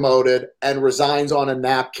 Belichick's promoted, and resigns on a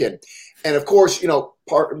napkin. And of course, you know,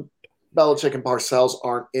 Belichick and Parcells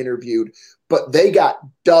aren't interviewed, but they got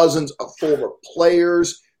dozens of former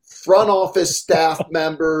players, front office staff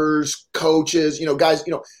members, coaches, you know, guys,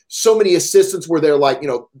 you know, so many assistants were there, like, you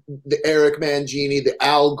know, the Eric Mangini, the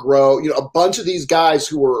Al Groh, you know, a bunch of these guys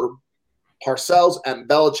who were Parcells and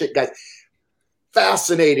Belichick guys.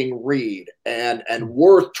 Fascinating read and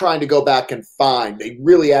worth trying to go back and find. They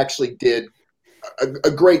really actually did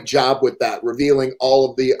a great job with that, revealing all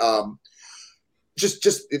of the just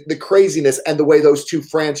the craziness and the way those two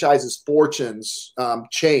franchises' fortunes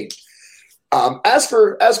changed. As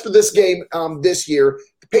for this game this year,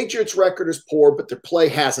 the Patriots' record is poor, but their play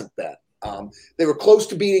hasn't been. They were close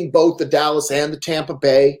to beating both the Dallas and the Tampa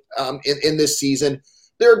Bay in this season.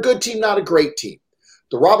 They're a good team, not a great team.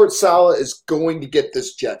 The Robert Saleh is going to get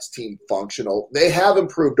this Jets team functional. They have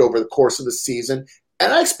improved over the course of the season,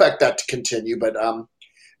 and I expect that to continue. But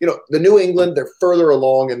you know, the New England, they're further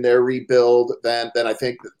along in their rebuild than I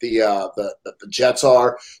think that the Jets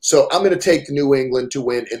are. So I'm going to take the New England to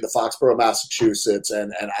win in the Foxborough, Massachusetts,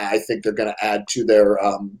 and I think they're going to add to their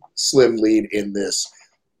slim lead in this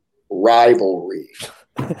rivalry.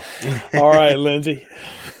 All right, Lindsay.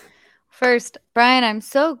 First, Brian, I'm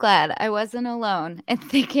so glad I wasn't alone in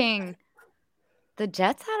thinking the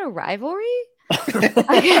Jets had a rivalry.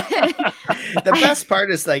 The best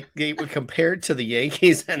part is like they were compared to the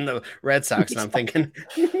Yankees and the Red Sox, and I'm thinking,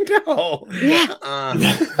 no. Yeah.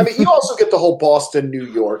 I mean, you also get the whole Boston, New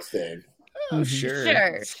York thing. Oh,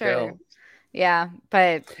 Sure. Still. Yeah,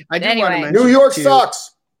 but I do anyway. want to mention New York too,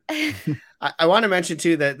 sucks. I want to mention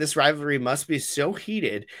too that this rivalry must be so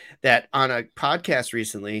heated that on a podcast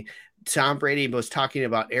recently, Tom Brady was talking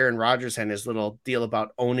about Aaron Rodgers and his little deal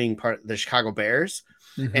about owning part of the Chicago Bears.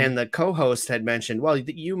 Mm-hmm. And the co-host had mentioned, well,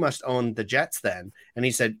 you must own the Jets then. And he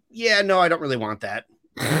said, yeah, no, I don't really want that.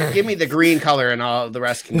 Give me the green color and all the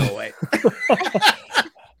rest can go away.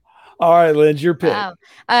 All right, Lindsay, your pick. Wow.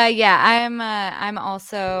 Yeah, I'm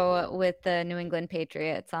also with the New England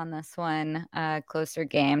Patriots on this one. Closer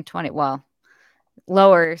game,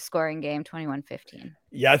 lower scoring game, 21-15.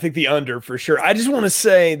 Yeah, I think the under for sure. I just want to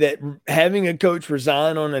say that having a coach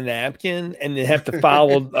resign on a napkin and then have to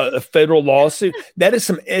file a federal lawsuit, that is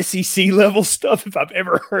some SEC level stuff if I've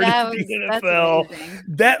ever heard of the NFL.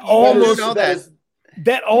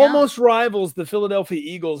 That almost rivals the Philadelphia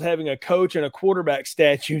Eagles having a coach and a quarterback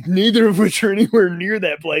statue, neither of which are anywhere near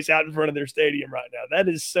that place out in front of their stadium right now. That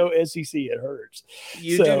is so SEC, it hurts.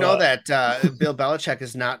 You do know that Bill Belichick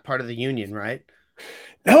is not part of the union, right?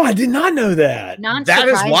 No, I did not know that. That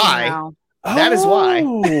is why. Now. That is why.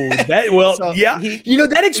 So yeah.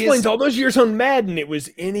 That explains all those years on Madden. It was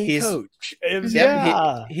any coach. He's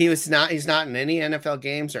not in any NFL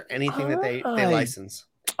games or anything that they license.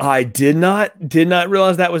 I did not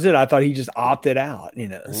realize that was it. I thought he just opted out,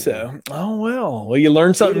 So, well, you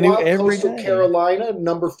learn something new every Coastal day. Carolina,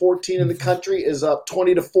 number 14 in the country, is up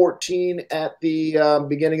 20-14 at the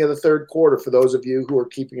beginning of the third quarter. For those of you who are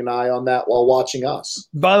keeping an eye on that while watching us.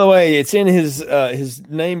 By the way, it's in his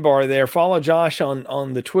name bar there. Follow Josh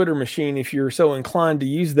on the Twitter machine if you're so inclined to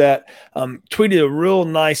use that. Tweeted a real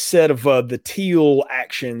nice set of the teal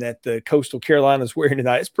action that the Coastal Carolina is wearing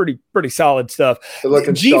tonight. It's pretty solid stuff. They're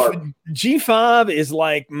looking sharp. G5 is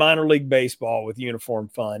like minor league baseball with uniform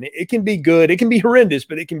fun. It can be good. It can be horrendous,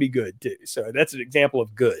 but it can be good too. So that's an example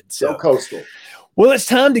of good. So Coastal. Well, it's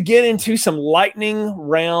time to get into some lightning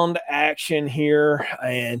round action here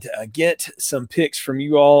and get some picks from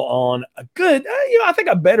you all on a good, I think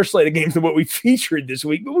a better slate of games than what we featured this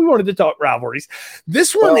week, but we wanted to talk rivalries.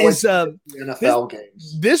 This one is NFL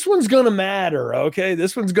games. This one's going to matter, okay?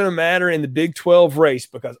 This one's going to matter in the Big 12 race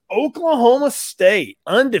because Oklahoma State,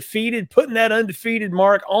 undefeated, putting that undefeated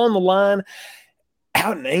mark on the line,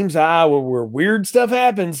 out in Ames, Iowa, where weird stuff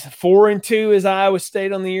happens. 4-2 is Iowa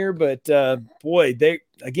State on the year, but boy, they're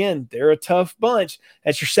a tough bunch.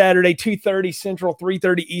 That's your Saturday 2:30 Central,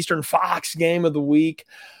 3:30 Eastern Fox game of the week.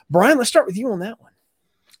 Brian, let's start with you on that one.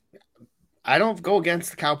 I don't go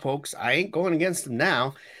against the Cowpokes. I ain't going against them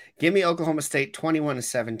now. Give me Oklahoma State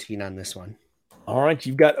 21-17 on this one. All right,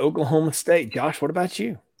 you've got Oklahoma State. Josh, what about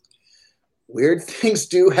you? Weird things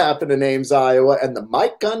do happen in Ames, Iowa, and the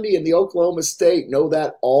Mike Gundy and the Oklahoma State know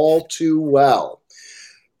that all too well.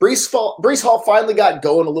 Breece Hall finally got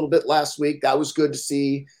going a little bit last week. That was good to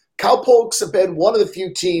see. Cowpokes have been one of the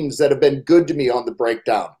few teams that have been good to me on the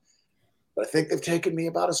breakdown. But I think they've taken me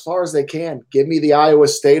about as far as they can. Give me the Iowa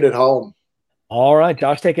State at home. All right,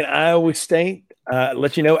 Josh taking Iowa State.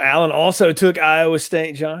 Let you know, Alan also took Iowa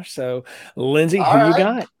State, Josh. So, Lindsay, who you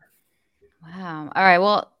got? Wow. All right,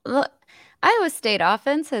 well, look. Iowa State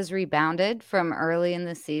offense has rebounded from early in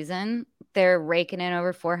the season. They're raking in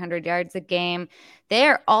over 400 yards a game.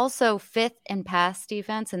 They're also fifth in pass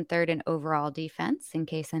defense and third in overall defense, in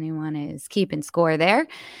case anyone is keeping score there.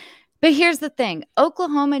 But here's the thing.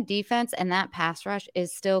 Oklahoma defense and that pass rush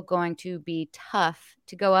is still going to be tough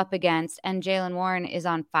to go up against, and Jaylen Warren is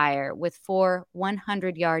on fire with 4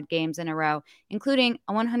 100-yard games in a row, including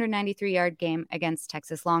a 193-yard game against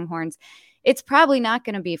Texas Longhorns. It's probably not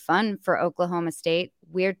going to be fun for Oklahoma State.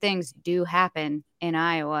 Weird things do happen in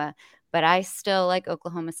Iowa, but I still like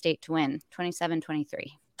Oklahoma State to win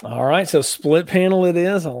 27-23. All right, so split panel it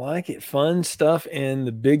is. I like it. Fun stuff in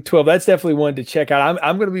the Big 12. That's definitely one to check out.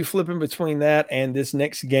 I'm going to be flipping between that and this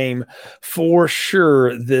next game for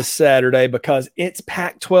sure this Saturday because it's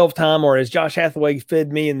Pac-12 time, or as Josh Hathaway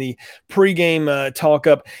fed me in the pregame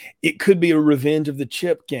talk-up, it could be a revenge of the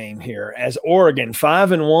chip game here as Oregon,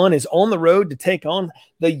 5-1, is on the road to take on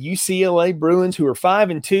the UCLA Bruins, who are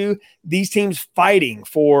 5-2. These teams fighting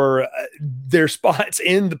for their spots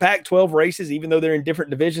in the Pac-12 races, even though they're in different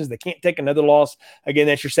divisions. They can't take another loss. Again,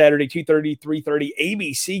 that's your Saturday 2:30, 3:30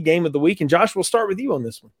 ABC game of the week. And Josh, we'll start with you on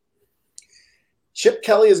this one. Chip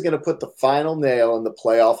Kelly is going to put the final nail in the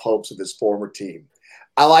playoff hopes of his former team.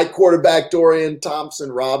 I like quarterback Dorian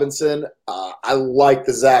Thompson-Robinson. I like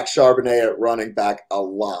the Zach Charbonnet at running back a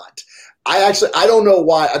lot. I don't know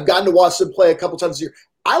why. I've gotten to watch them play a couple times this year.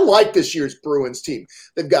 I like this year's Bruins team.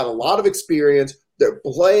 They've got a lot of experience. They're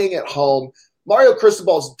playing at home. Mario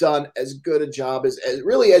Cristobal's done as good a job as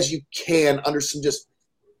you can under some just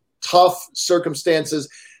tough circumstances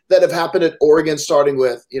that have happened at Oregon, starting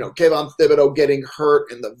with, Kayvon Thibodeau getting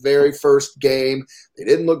hurt in the very first game. They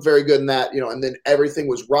didn't look very good in that, and then everything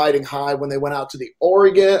was riding high when they went out to the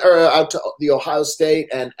Ohio State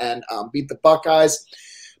and beat the Buckeyes.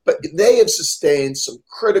 But they have sustained some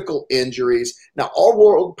critical injuries. Now,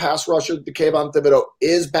 all-world pass rusher Kayvon Thibodeau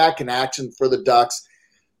is back in action for the Ducks.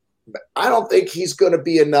 But I don't think he's going to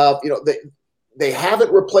be enough. They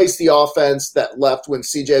haven't replaced the offense that left when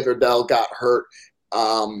C.J. Verdell got hurt.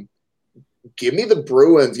 Give me the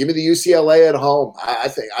Bruins. Give me the UCLA at home. I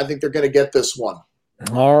think they're going to get this one.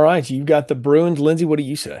 All right. You've got the Bruins. Lindsay, what do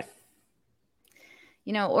you say?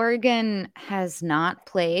 Oregon has not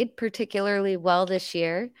played particularly well this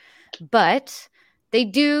year, but they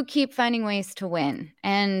do keep finding ways to win.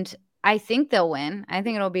 And I think they'll win. I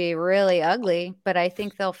think it'll be really ugly, but I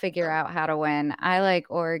think they'll figure out how to win. I like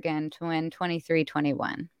Oregon to win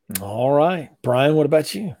 23-21. All right. Brian, what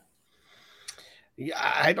about you? Yeah,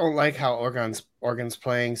 I don't like how Oregon's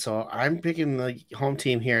playing, so I'm picking the home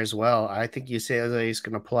team here as well. I think UCLA is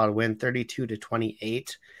going to pull out a win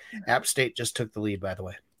 32-28. App State just took the lead, by the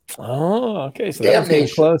way. Oh, okay. So Damn that's getting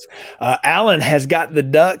nation. close. Alan has got the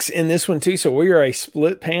Ducks in this one too. So we are a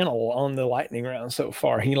split panel on the lightning round so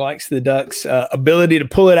far. He likes the Ducks' ability to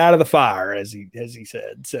pull it out of the fire, as he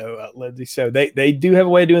said. So Lindsay, so they do have a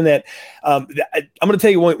way of doing that. I'm going to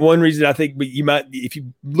tell you one reason I think, but you might, if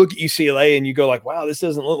you look at UCLA and you go like, wow, this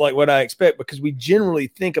doesn't look like what I expect, because we generally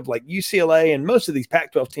think of like UCLA and most of these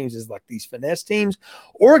Pac-12 teams as like these finesse teams.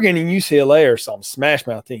 Oregon and UCLA are some smash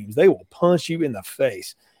mouth teams. They will punch you in the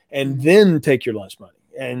face and then take your lunch money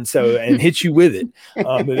and hit you with it.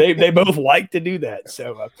 They both like to do that.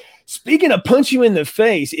 So speaking of punch you in the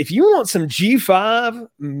face, if you want some G5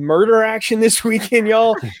 murder action this weekend,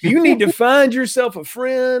 y'all, you need to find yourself a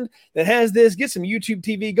friend that has this. Get some YouTube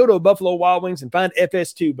TV, go to a Buffalo Wild Wings and find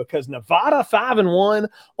FS2, because Nevada 5-1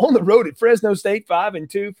 on the road at Fresno State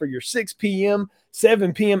 5-2 for your 6 p.m.,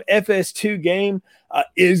 7 p.m. FS2 game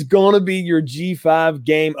is going to be your G5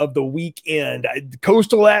 game of the weekend.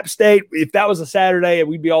 Coastal App State, if that was a Saturday,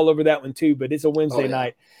 we'd be all over that one too, but it's a Wednesday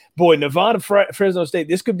night. Boy, Nevada, Fresno State,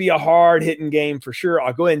 this could be a hard-hitting game for sure.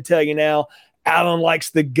 I'll go ahead and tell you now, Alan likes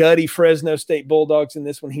the gutty Fresno State Bulldogs in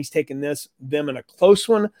this one. He's taking them in a close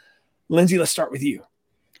one. Lindsay, let's start with you.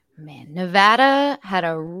 Man, Nevada had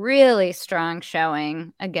a really strong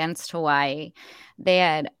showing against Hawaii. They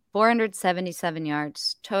had 477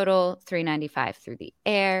 yards total, 395 through the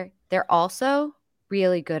air. They're also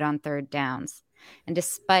really good on third downs. And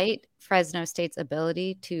despite Fresno State's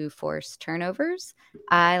ability to force turnovers,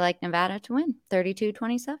 I like Nevada to win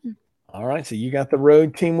 32-27. All right, so you got the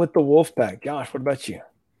road team with the Wolfpack. Josh, what about you?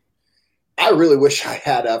 I really wish I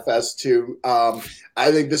had FS2.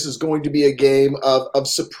 I think this is going to be a game of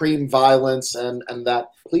supreme violence, and that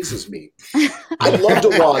pleases me. I'd love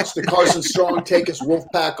to watch the Carson Strong take his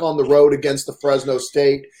Wolfpack on the road against the Fresno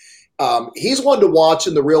State. He's one to watch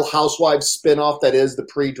in the Real Housewives spinoff that is the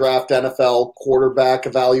pre-draft NFL quarterback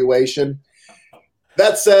evaluation.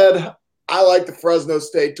 That said, I like the Fresno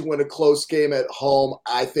State to win a close game at home.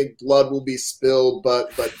 I think blood will be spilled,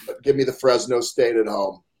 but give me the Fresno State at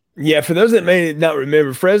home. Yeah, for those that may not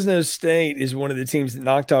remember, Fresno State is one of the teams that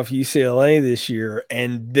knocked off UCLA this year,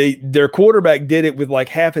 and their quarterback did it with like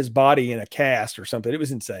half his body in a cast or something. It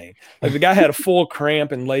was insane. Like the guy had a full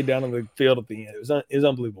cramp and laid down on the field at the end. It was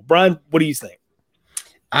unbelievable. Brian, what do you think?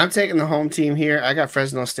 I'm taking the home team here. I got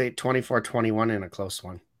Fresno State 24-21 in a close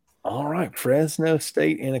one. All right, Fresno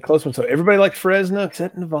State in a close one. So everybody likes Fresno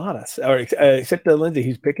except Nevada, or except Lindsay,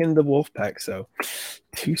 who's picking the Wolfpack. So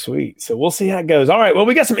too sweet. So we'll see how it goes. All right. Well,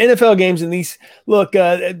 we got some NFL games in these. Look, these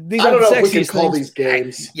I are don't know if we can things. call these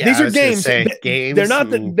games. Yeah, these are games. Games. They're not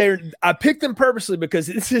they're. I picked them purposely because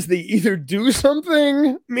this is the either do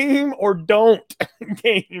something meme or don't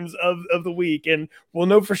games of the week, and we'll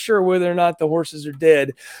know for sure whether or not the horses are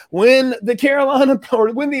dead when the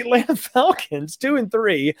Atlanta Falcons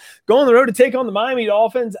 2-3 go on the road to take on the Miami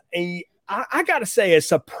Dolphins. I got to say, a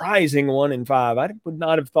surprising 1-5. I would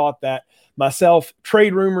not have thought that myself.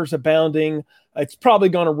 Trade rumors abounding. It's probably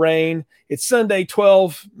going to rain. It's Sunday,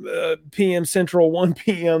 12 p.m. Central, 1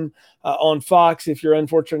 p.m. On Fox, if you're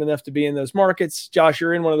unfortunate enough to be in those markets. Josh,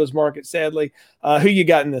 you're in one of those markets, sadly. Who you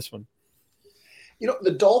got in this one? You know,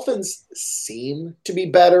 the Dolphins seem to be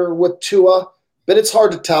better with Tua, but it's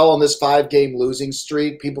hard to tell on this 5-game losing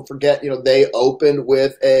streak. People forget, they opened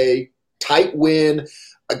with a tight win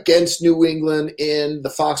against New England in the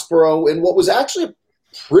Foxborough in what was actually a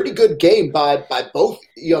pretty good game by both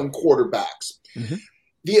young quarterbacks. Mm-hmm.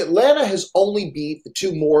 The Atlanta has only beat the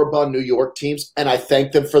two moribund New York teams, and I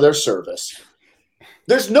thank them for their service.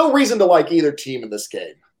 There's no reason to like either team in this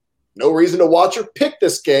game. No reason to watch or pick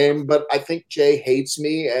this game, but I think Jay hates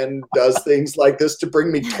me and does things like this to bring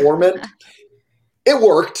me torment. It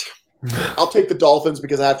worked. I'll take the Dolphins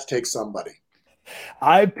because I have to take somebody.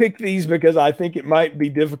 I picked these because I think it might be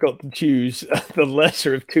difficult to choose the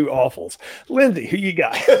lesser of two awfuls. Lindsay, who you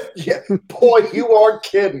got? Yeah, boy, you aren't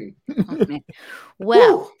kidding.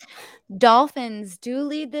 Well, Dolphins do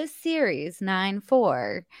lead this series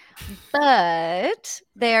 9-4, but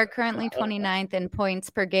they are currently 29th in points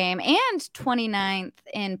per game and 29th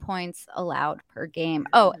in points allowed per game.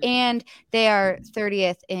 Oh, and they are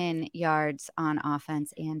 30th in yards on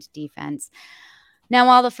offense and defense. Now,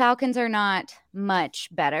 while the Falcons are not much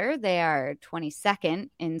better, they are 22nd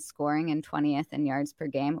in scoring and 20th in yards per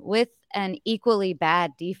game with an equally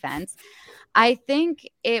bad defense. I think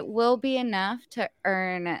it will be enough to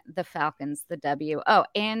earn the Falcons the W. Oh,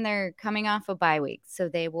 and they're coming off a bye week, so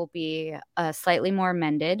they will be slightly more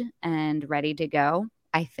mended and ready to go,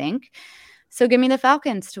 I think. So give me the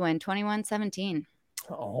Falcons to win 21-17.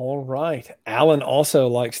 All right. Alan also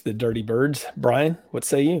likes the Dirty Birds. Brian, what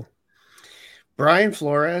say you? Brian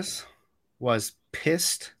Flores was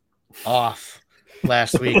pissed off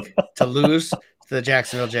last week to lose to the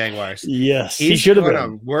Jacksonville Jaguars. Yes, he He's should have going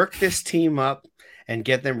been. to work this team up and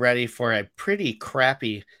get them ready for a pretty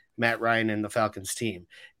crappy Matt Ryan and the Falcons team.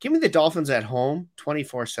 Give me the Dolphins at home,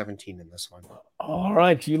 24-17 in this one. All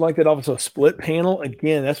right, you like that also a split panel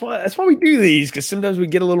again? That's why we do these, because sometimes we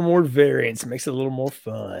get a little more variance. It makes it a little more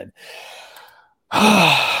fun.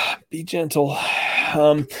 Be gentle.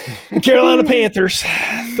 Carolina Panthers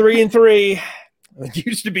 3-3. It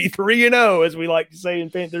used to be 3-0, as we like to say in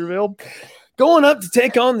Pantherville. Going up to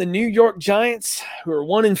take on the New York Giants, who are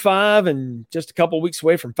 1-5 and just a couple weeks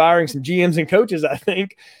away from firing some GMs and coaches, I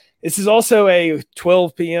think. This is also a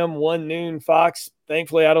 12 p.m., 1 noon Fox.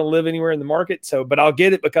 Thankfully, I don't live anywhere in the market, but I'll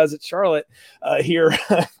get it because it's Charlotte here,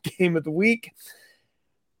 game of the week.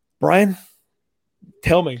 Brian,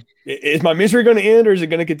 tell me, is my misery going to end or is it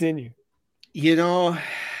going to continue? You know,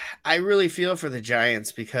 I really feel for the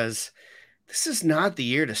Giants because this is not the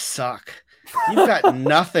year to suck. You've got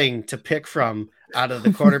nothing to pick from out of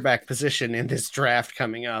the quarterback position in this draft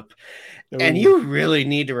coming up. And you really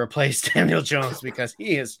need to replace Daniel Jones because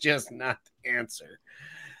he is just not the answer.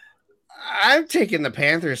 I'm taking the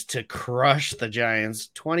Panthers to crush the Giants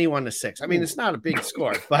 21-6. I mean, it's not a big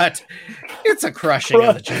score, but it's a crushing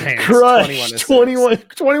of the Giants.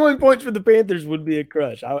 21 points for the Panthers would be a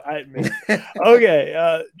crush. I admit.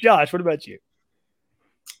 Okay. Josh, what about you?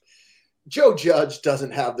 Joe Judge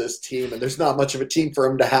doesn't have this team, and there's not much of a team for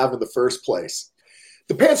him to have in the first place.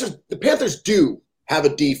 The Panthers do have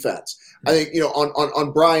a defense. I think,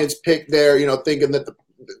 on Brian's pick there, thinking that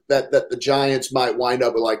the Giants might wind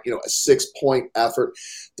up with a 6-point effort.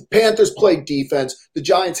 The Panthers play defense. The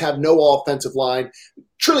Giants have no offensive line.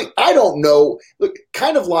 Truly, I don't know. Look,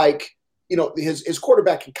 kind of like, his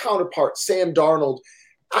quarterback and counterpart, Sam Darnold.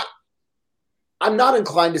 I'm not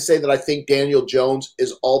inclined to say that I think Daniel Jones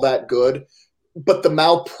is all that good, but the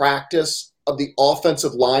malpractice of the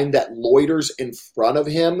offensive line that loiters in front of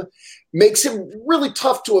him makes him really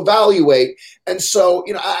tough to evaluate. And so,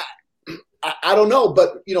 I don't know,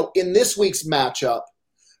 but, in this week's matchup,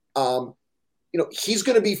 he's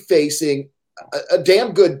going to be facing a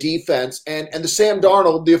damn good defense. And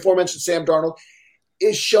the aforementioned Sam Darnold,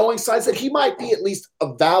 is showing signs that he might be at least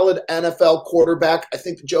a valid NFL quarterback. I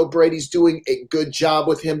think that Joe Brady's doing a good job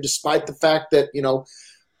with him, despite the fact that,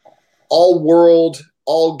 all world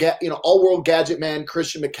gadget man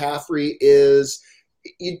Christian McCaffrey is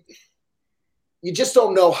you just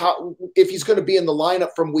don't know if he's going to be in the lineup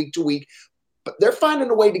from week to week. But they're finding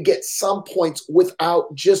a way to get some points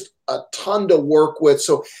without just a ton to work with.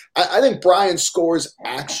 So I think Brian's score is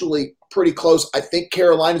actually pretty close. I think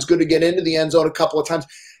Carolina's going to get into the end zone a couple of times.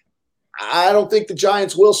 I don't think the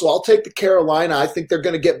Giants will, so I'll take the Carolina. I think they're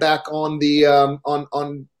going to get back on the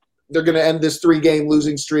they're going to end this 3-game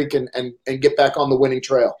losing streak and get back on the winning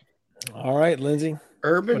trail. All right, Lindsay.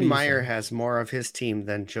 Urban Meyer has more of his team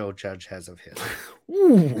than Joe Judge has of his.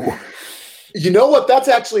 Ooh. You know what? That's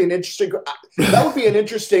actually that would be an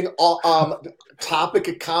interesting topic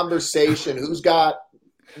of conversation. Who's got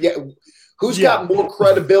more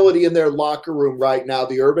credibility in their locker room right now,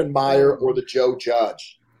 the Urban Meyer or the Joe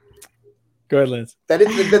Judge? Go ahead, Liz.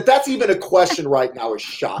 That's even a question right now is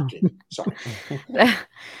shocking. Sorry.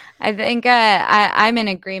 I think I'm in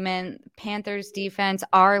agreement. Panthers defense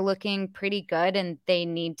are looking pretty good, and they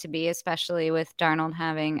need to be, especially with Darnold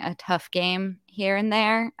having a tough game here and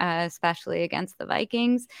there, especially against the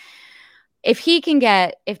Vikings. If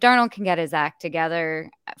Darnold can get his act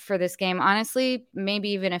together for this game, honestly, maybe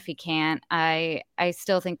even if he can't, I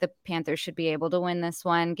still think the Panthers should be able to win this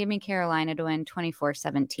one. Give me Carolina to win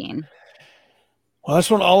 24-17. Well, I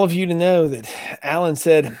just want all of you to know that Alan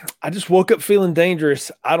said, I just woke up feeling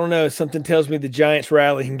dangerous. I don't know. Something tells me the Giants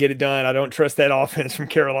rally can get it done. I don't trust that offense from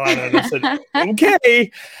Carolina. And I said,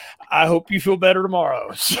 okay, I hope you feel better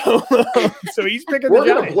tomorrow. So he's picking the Giants. We're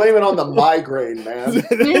going to blame it on the migraine, man.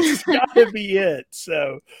 That's got to be it.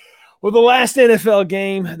 So, well, the last NFL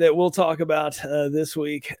game that we'll talk about this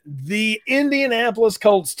week, the Indianapolis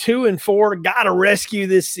Colts 2-4 got to rescue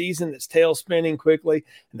this season that's tail spinning quickly,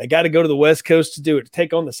 and they got to go to the West Coast to do it, to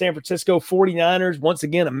take on the San Francisco 49ers. Once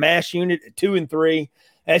again, a mash unit at 2-3.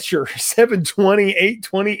 That's your 7:20,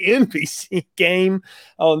 8:20 NBC game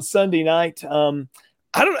on Sunday night.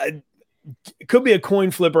 I don't know. It could be a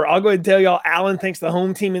coin flipper. I'll go ahead and tell y'all, Alan thinks the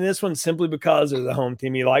home team in this one simply because of the home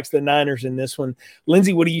team. He likes the Niners in this one.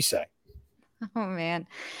 Lindsay, what do you say? Oh, man.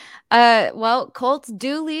 Well, Colts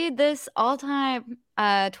do lead this all-time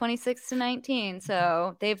 26-19.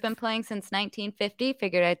 So they've been playing since 1950.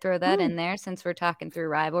 Figured I'd throw that in there since we're talking through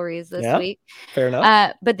rivalries this week. Fair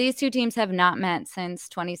enough. But these two teams have not met since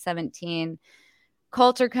 2017.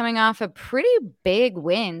 Colts are coming off a pretty big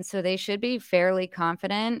win, so they should be fairly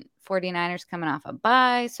confident. 49ers coming off a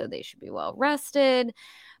bye, so they should be well rested.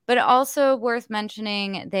 But also worth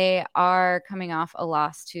mentioning, they are coming off a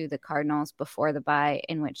loss to the Cardinals before the bye,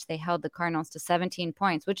 in which they held the Cardinals to 17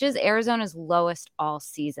 points, which is Arizona's lowest all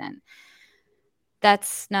season.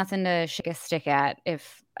 That's nothing to shake a stick at,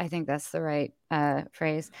 if I think that's the right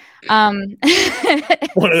phrase. One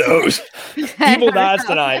of those. Evil dies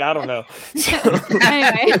tonight. I don't know.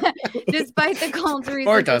 Anyway, despite the Colts'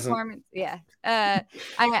 recent performance,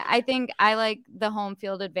 I think I like the home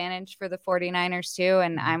field advantage for the 49ers too,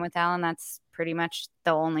 and I'm with Alan. That's pretty much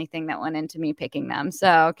the only thing that went into me picking them.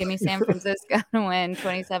 So give me San Francisco to win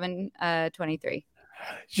 27-23.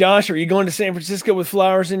 Josh, are you going to San Francisco with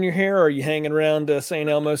flowers in your hair, or are you hanging around St.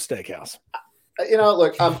 Elmo's Steakhouse?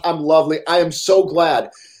 Look, I'm lovely. I am so glad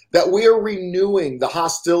that we are renewing the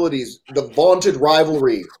hostilities, the vaunted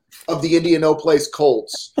rivalry of the Indianapolis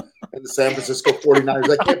Colts and the San Francisco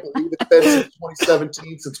 49ers. I can't believe it's been since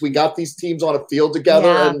 2017 since we got these teams on a field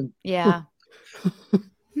together. Yeah. And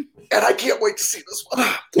I can't wait to see this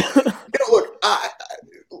one.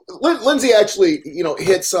 Look, Lindsay actually,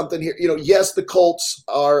 hit something here. Yes, the Colts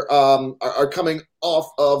are coming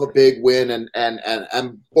off of a big win, and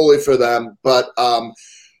I'm bully for them. But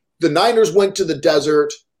the Niners went to the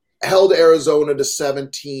desert, held Arizona to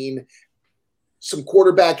 17. Some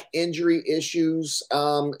quarterback injury issues,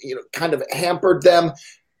 kind of hampered them.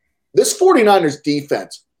 This 49ers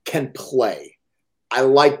defense can play. I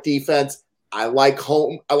like defense. I like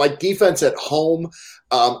defense at home.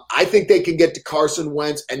 I think they can get to Carson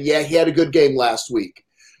Wentz. And yeah, he had a good game last week.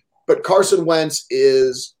 But Carson Wentz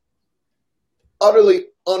is utterly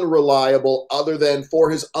unreliable other than for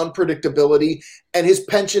his unpredictability and his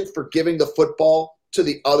penchant for giving the football to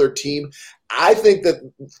the other team. I think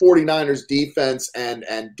that 49ers defense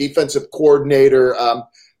and defensive coordinator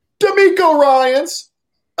D'Amico Ryans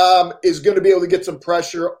is going to be able to get some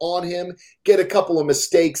pressure on him, get a couple of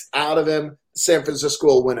mistakes out of him. San Francisco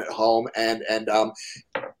will win at home and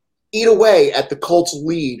eat away at the Colts'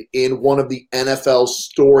 lead in one of the NFL's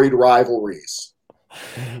storied rivalries.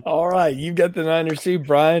 All right, you've got the Niners too.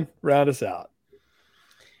 Brian, round us out.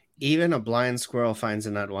 Even a blind squirrel finds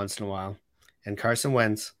a nut once in a while, and Carson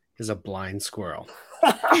Wentz is a blind squirrel.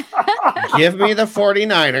 Give me the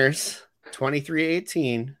 49ers,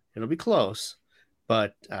 23-18. It'll be close,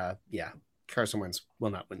 but Carson Wentz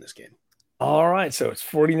will not win this game. All right, so it's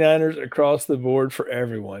 49ers across the board for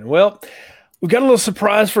everyone. Well, we've got a little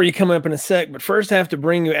surprise for you coming up in a sec, but first I have to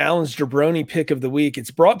bring you Alan's Jabroni pick of the week. It's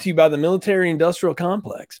brought to you by the Military Industrial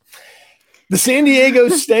Complex. The San Diego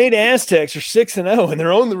State Aztecs are 6-0, and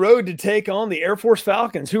they're on the road to take on the Air Force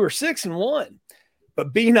Falcons, who are 6-1.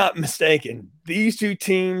 But be not mistaken, these two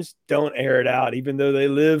teams don't air it out, even though they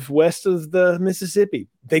live west of the Mississippi.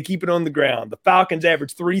 They keep it on the ground. The Falcons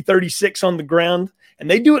average 336 on the ground, and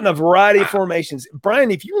they do it in a variety of formations. Brian,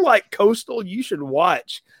 if you like coastal, you should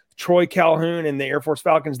watch Troy Calhoun and the Air Force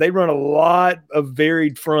Falcons. They run a lot of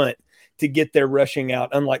varied front to get their rushing out,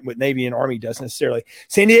 unlike what Navy and Army does necessarily.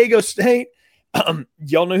 San Diego State,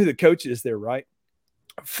 y'all know who the coach is there, right?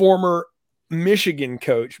 Former Michigan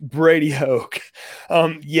coach Brady Hoke.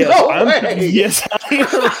 Yes, I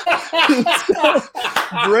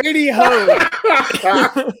am. Brady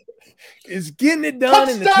Hoke is getting it done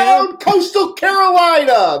in the town. Coastal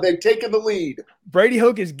Carolina. They've taken the lead. Brady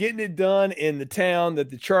Hoke is getting it done in the town that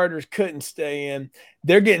the Chargers couldn't stay in.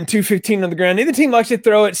 They're getting 215 on the ground. Neither team likes to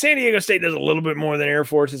throw it. San Diego State does a little bit more than Air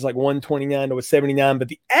Force. It's like 129 to 79. But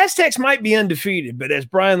the Aztecs might be undefeated. But as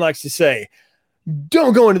Brian likes to say,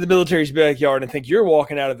 don't go into the military's backyard and think you're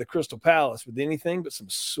walking out of the Crystal Palace with anything but some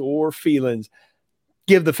sore feelings.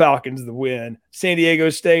 Give the Falcons the win. San Diego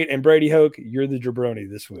State and Brady Hoke, you're the jabroni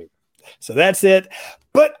this week. So that's it.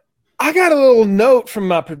 But I got a little note from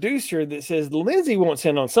my producer that says Lindsay wants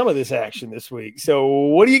in on some of this action this week. So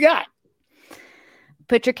what do you got?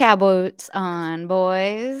 Put your cowboy boots on,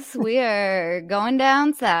 boys. We are going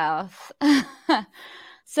down south.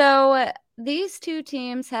 So these two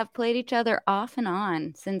teams have played each other off and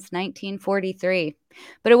on since 1943.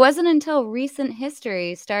 But it wasn't until recent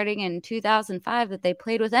history, starting in 2005, that they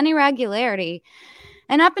played with any regularity.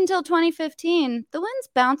 And up until 2015, the wins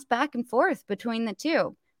bounced back and forth between the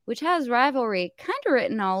two, which has rivalry kind of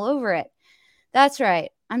written all over it. That's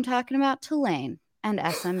right. I'm talking about Tulane and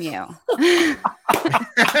SMU.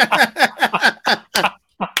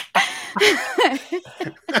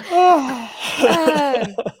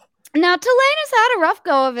 Now, Tulane has had a rough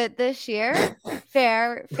go of it this year.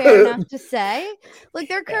 Fair enough to say. Look,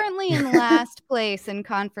 they're currently in last place in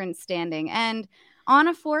conference standing and on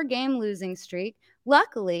a 4-game losing streak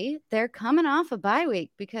Luckily, they're coming off a bye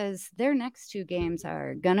week because their next 2 games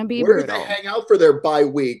are going to be Where brutal. do they hang out for their bye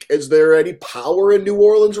week? Is there any power in New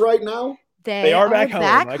Orleans right now? They are back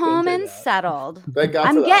home. home and settled. Thank God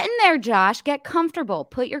I'm for that. getting there, Josh. Get comfortable.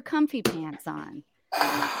 Put your comfy pants on.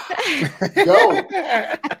 Go.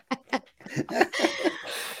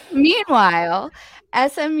 Meanwhile,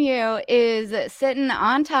 SMU is sitting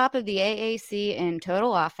on top of the AAC in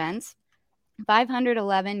total offense,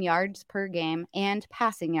 511 yards per game, and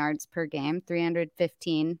passing yards per game,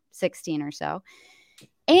 315, 16 or so.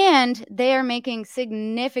 And they are making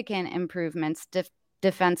significant improvements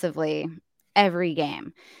defensively every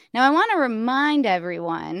game. Now, I want to remind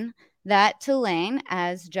everyone that Tulane,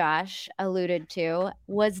 as Josh alluded to,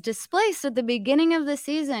 was displaced at the beginning of the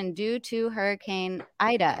season due to Hurricane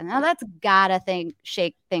Ida. Now, that's gotta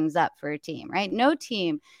shake things up for a team, right? No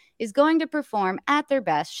team is going to perform at their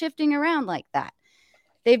best shifting around like that.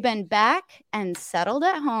 They've been back and settled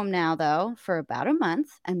at home now, though, for about a month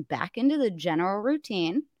and back into the general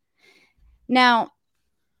routine. Now,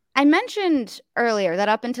 I mentioned earlier that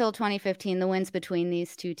up until 2015, the wins between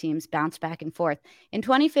these two teams bounced back and forth. In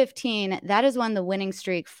 2015, that is when the winning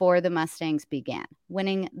streak for the Mustangs began,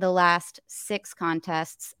 winning the last 6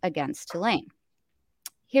 contests against Tulane.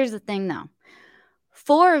 Here's the thing, though.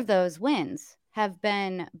 4 of those wins have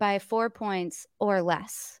been by 4 points or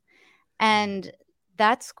less. And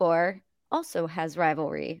that score also has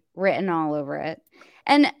rivalry written all over it.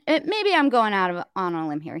 And maybe I'm going out on a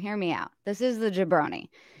limb here. Hear me out. This is the jabroni.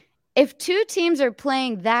 If 2 teams are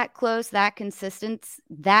playing that close, that consistently,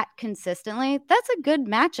 that's a good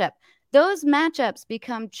matchup. Those matchups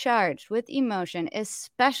become charged with emotion,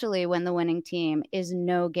 especially when the winning team is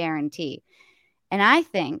no guarantee. And I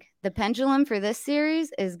think the pendulum for this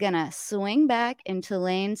series is going to swing back in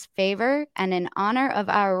Tulane's favor. And in honor of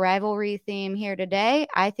our rivalry theme here today,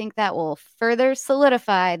 I think that will further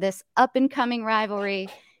solidify this up-and-coming rivalry.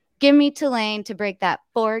 Give me Tulane to break that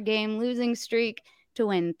 4-game losing streak to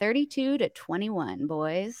win 32-21,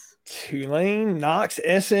 boys. Tulane knocks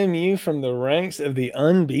SMU from the ranks of the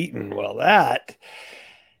unbeaten. Well, that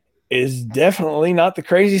is definitely not the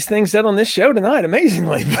craziest thing said on this show tonight,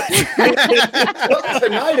 amazingly. Well,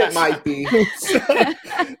 tonight it might be. So,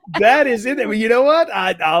 that is it. You know what?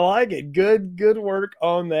 I like it. Good work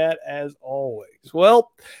on that as always.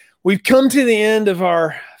 Well, we've come to the end of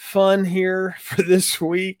our fun here for this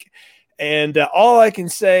week. And all I can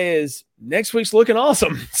say is next week's looking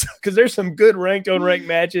awesome because there's some good ranked-on-ranked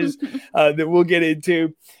matches that we'll get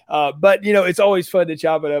into. But, you know, it's always fun to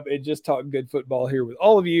chop it up and just talk good football here with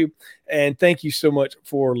all of you. And thank you so much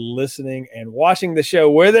for listening and watching the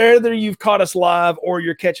show. Whether you've caught us live or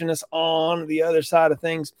you're catching us on the other side of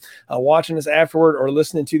things, watching us afterward or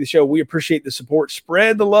listening to the show, we appreciate the support.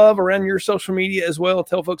 Spread the love around your social media as well.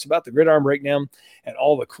 Tell folks about the Gridiron Breakdown and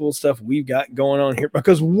all the cool stuff we've got going on here.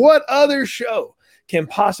 Because what other show can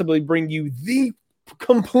possibly bring you the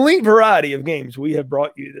complete variety of games we have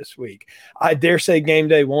brought you this week? I dare say Game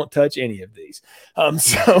Day won't touch any of these.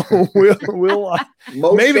 So we'll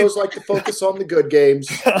most maybe shows like to focus on the good games.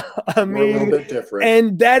 I mean, we're a little bit different,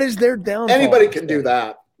 and that is their downfall. Anybody can do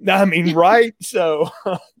that. I mean, right? So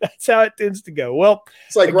that's how it tends to go. Well,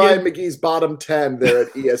 it's like again, Ryan McGee's bottom 10 there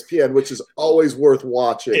at ESPN, which is always worth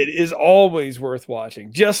watching. It is always worth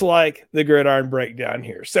watching, just like the Gridiron Breakdown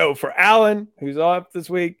here. So for Alan, who's off this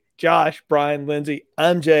week, Josh, Brian, Lindsay,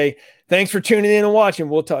 I'm Jay. Thanks for tuning in and watching.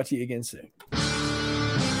 We'll talk to you again soon.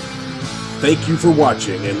 Thank you for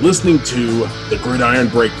watching and listening to The Gridiron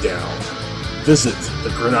Breakdown. Visit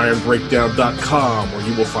thegridironbreakdown.com where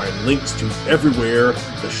you will find links to everywhere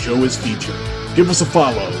the show is featured. Give us a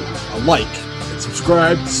follow, a like, and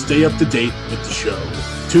subscribe to stay up to date with the show.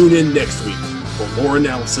 Tune in next week for more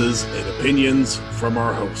analysis and opinions from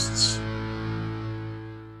our hosts.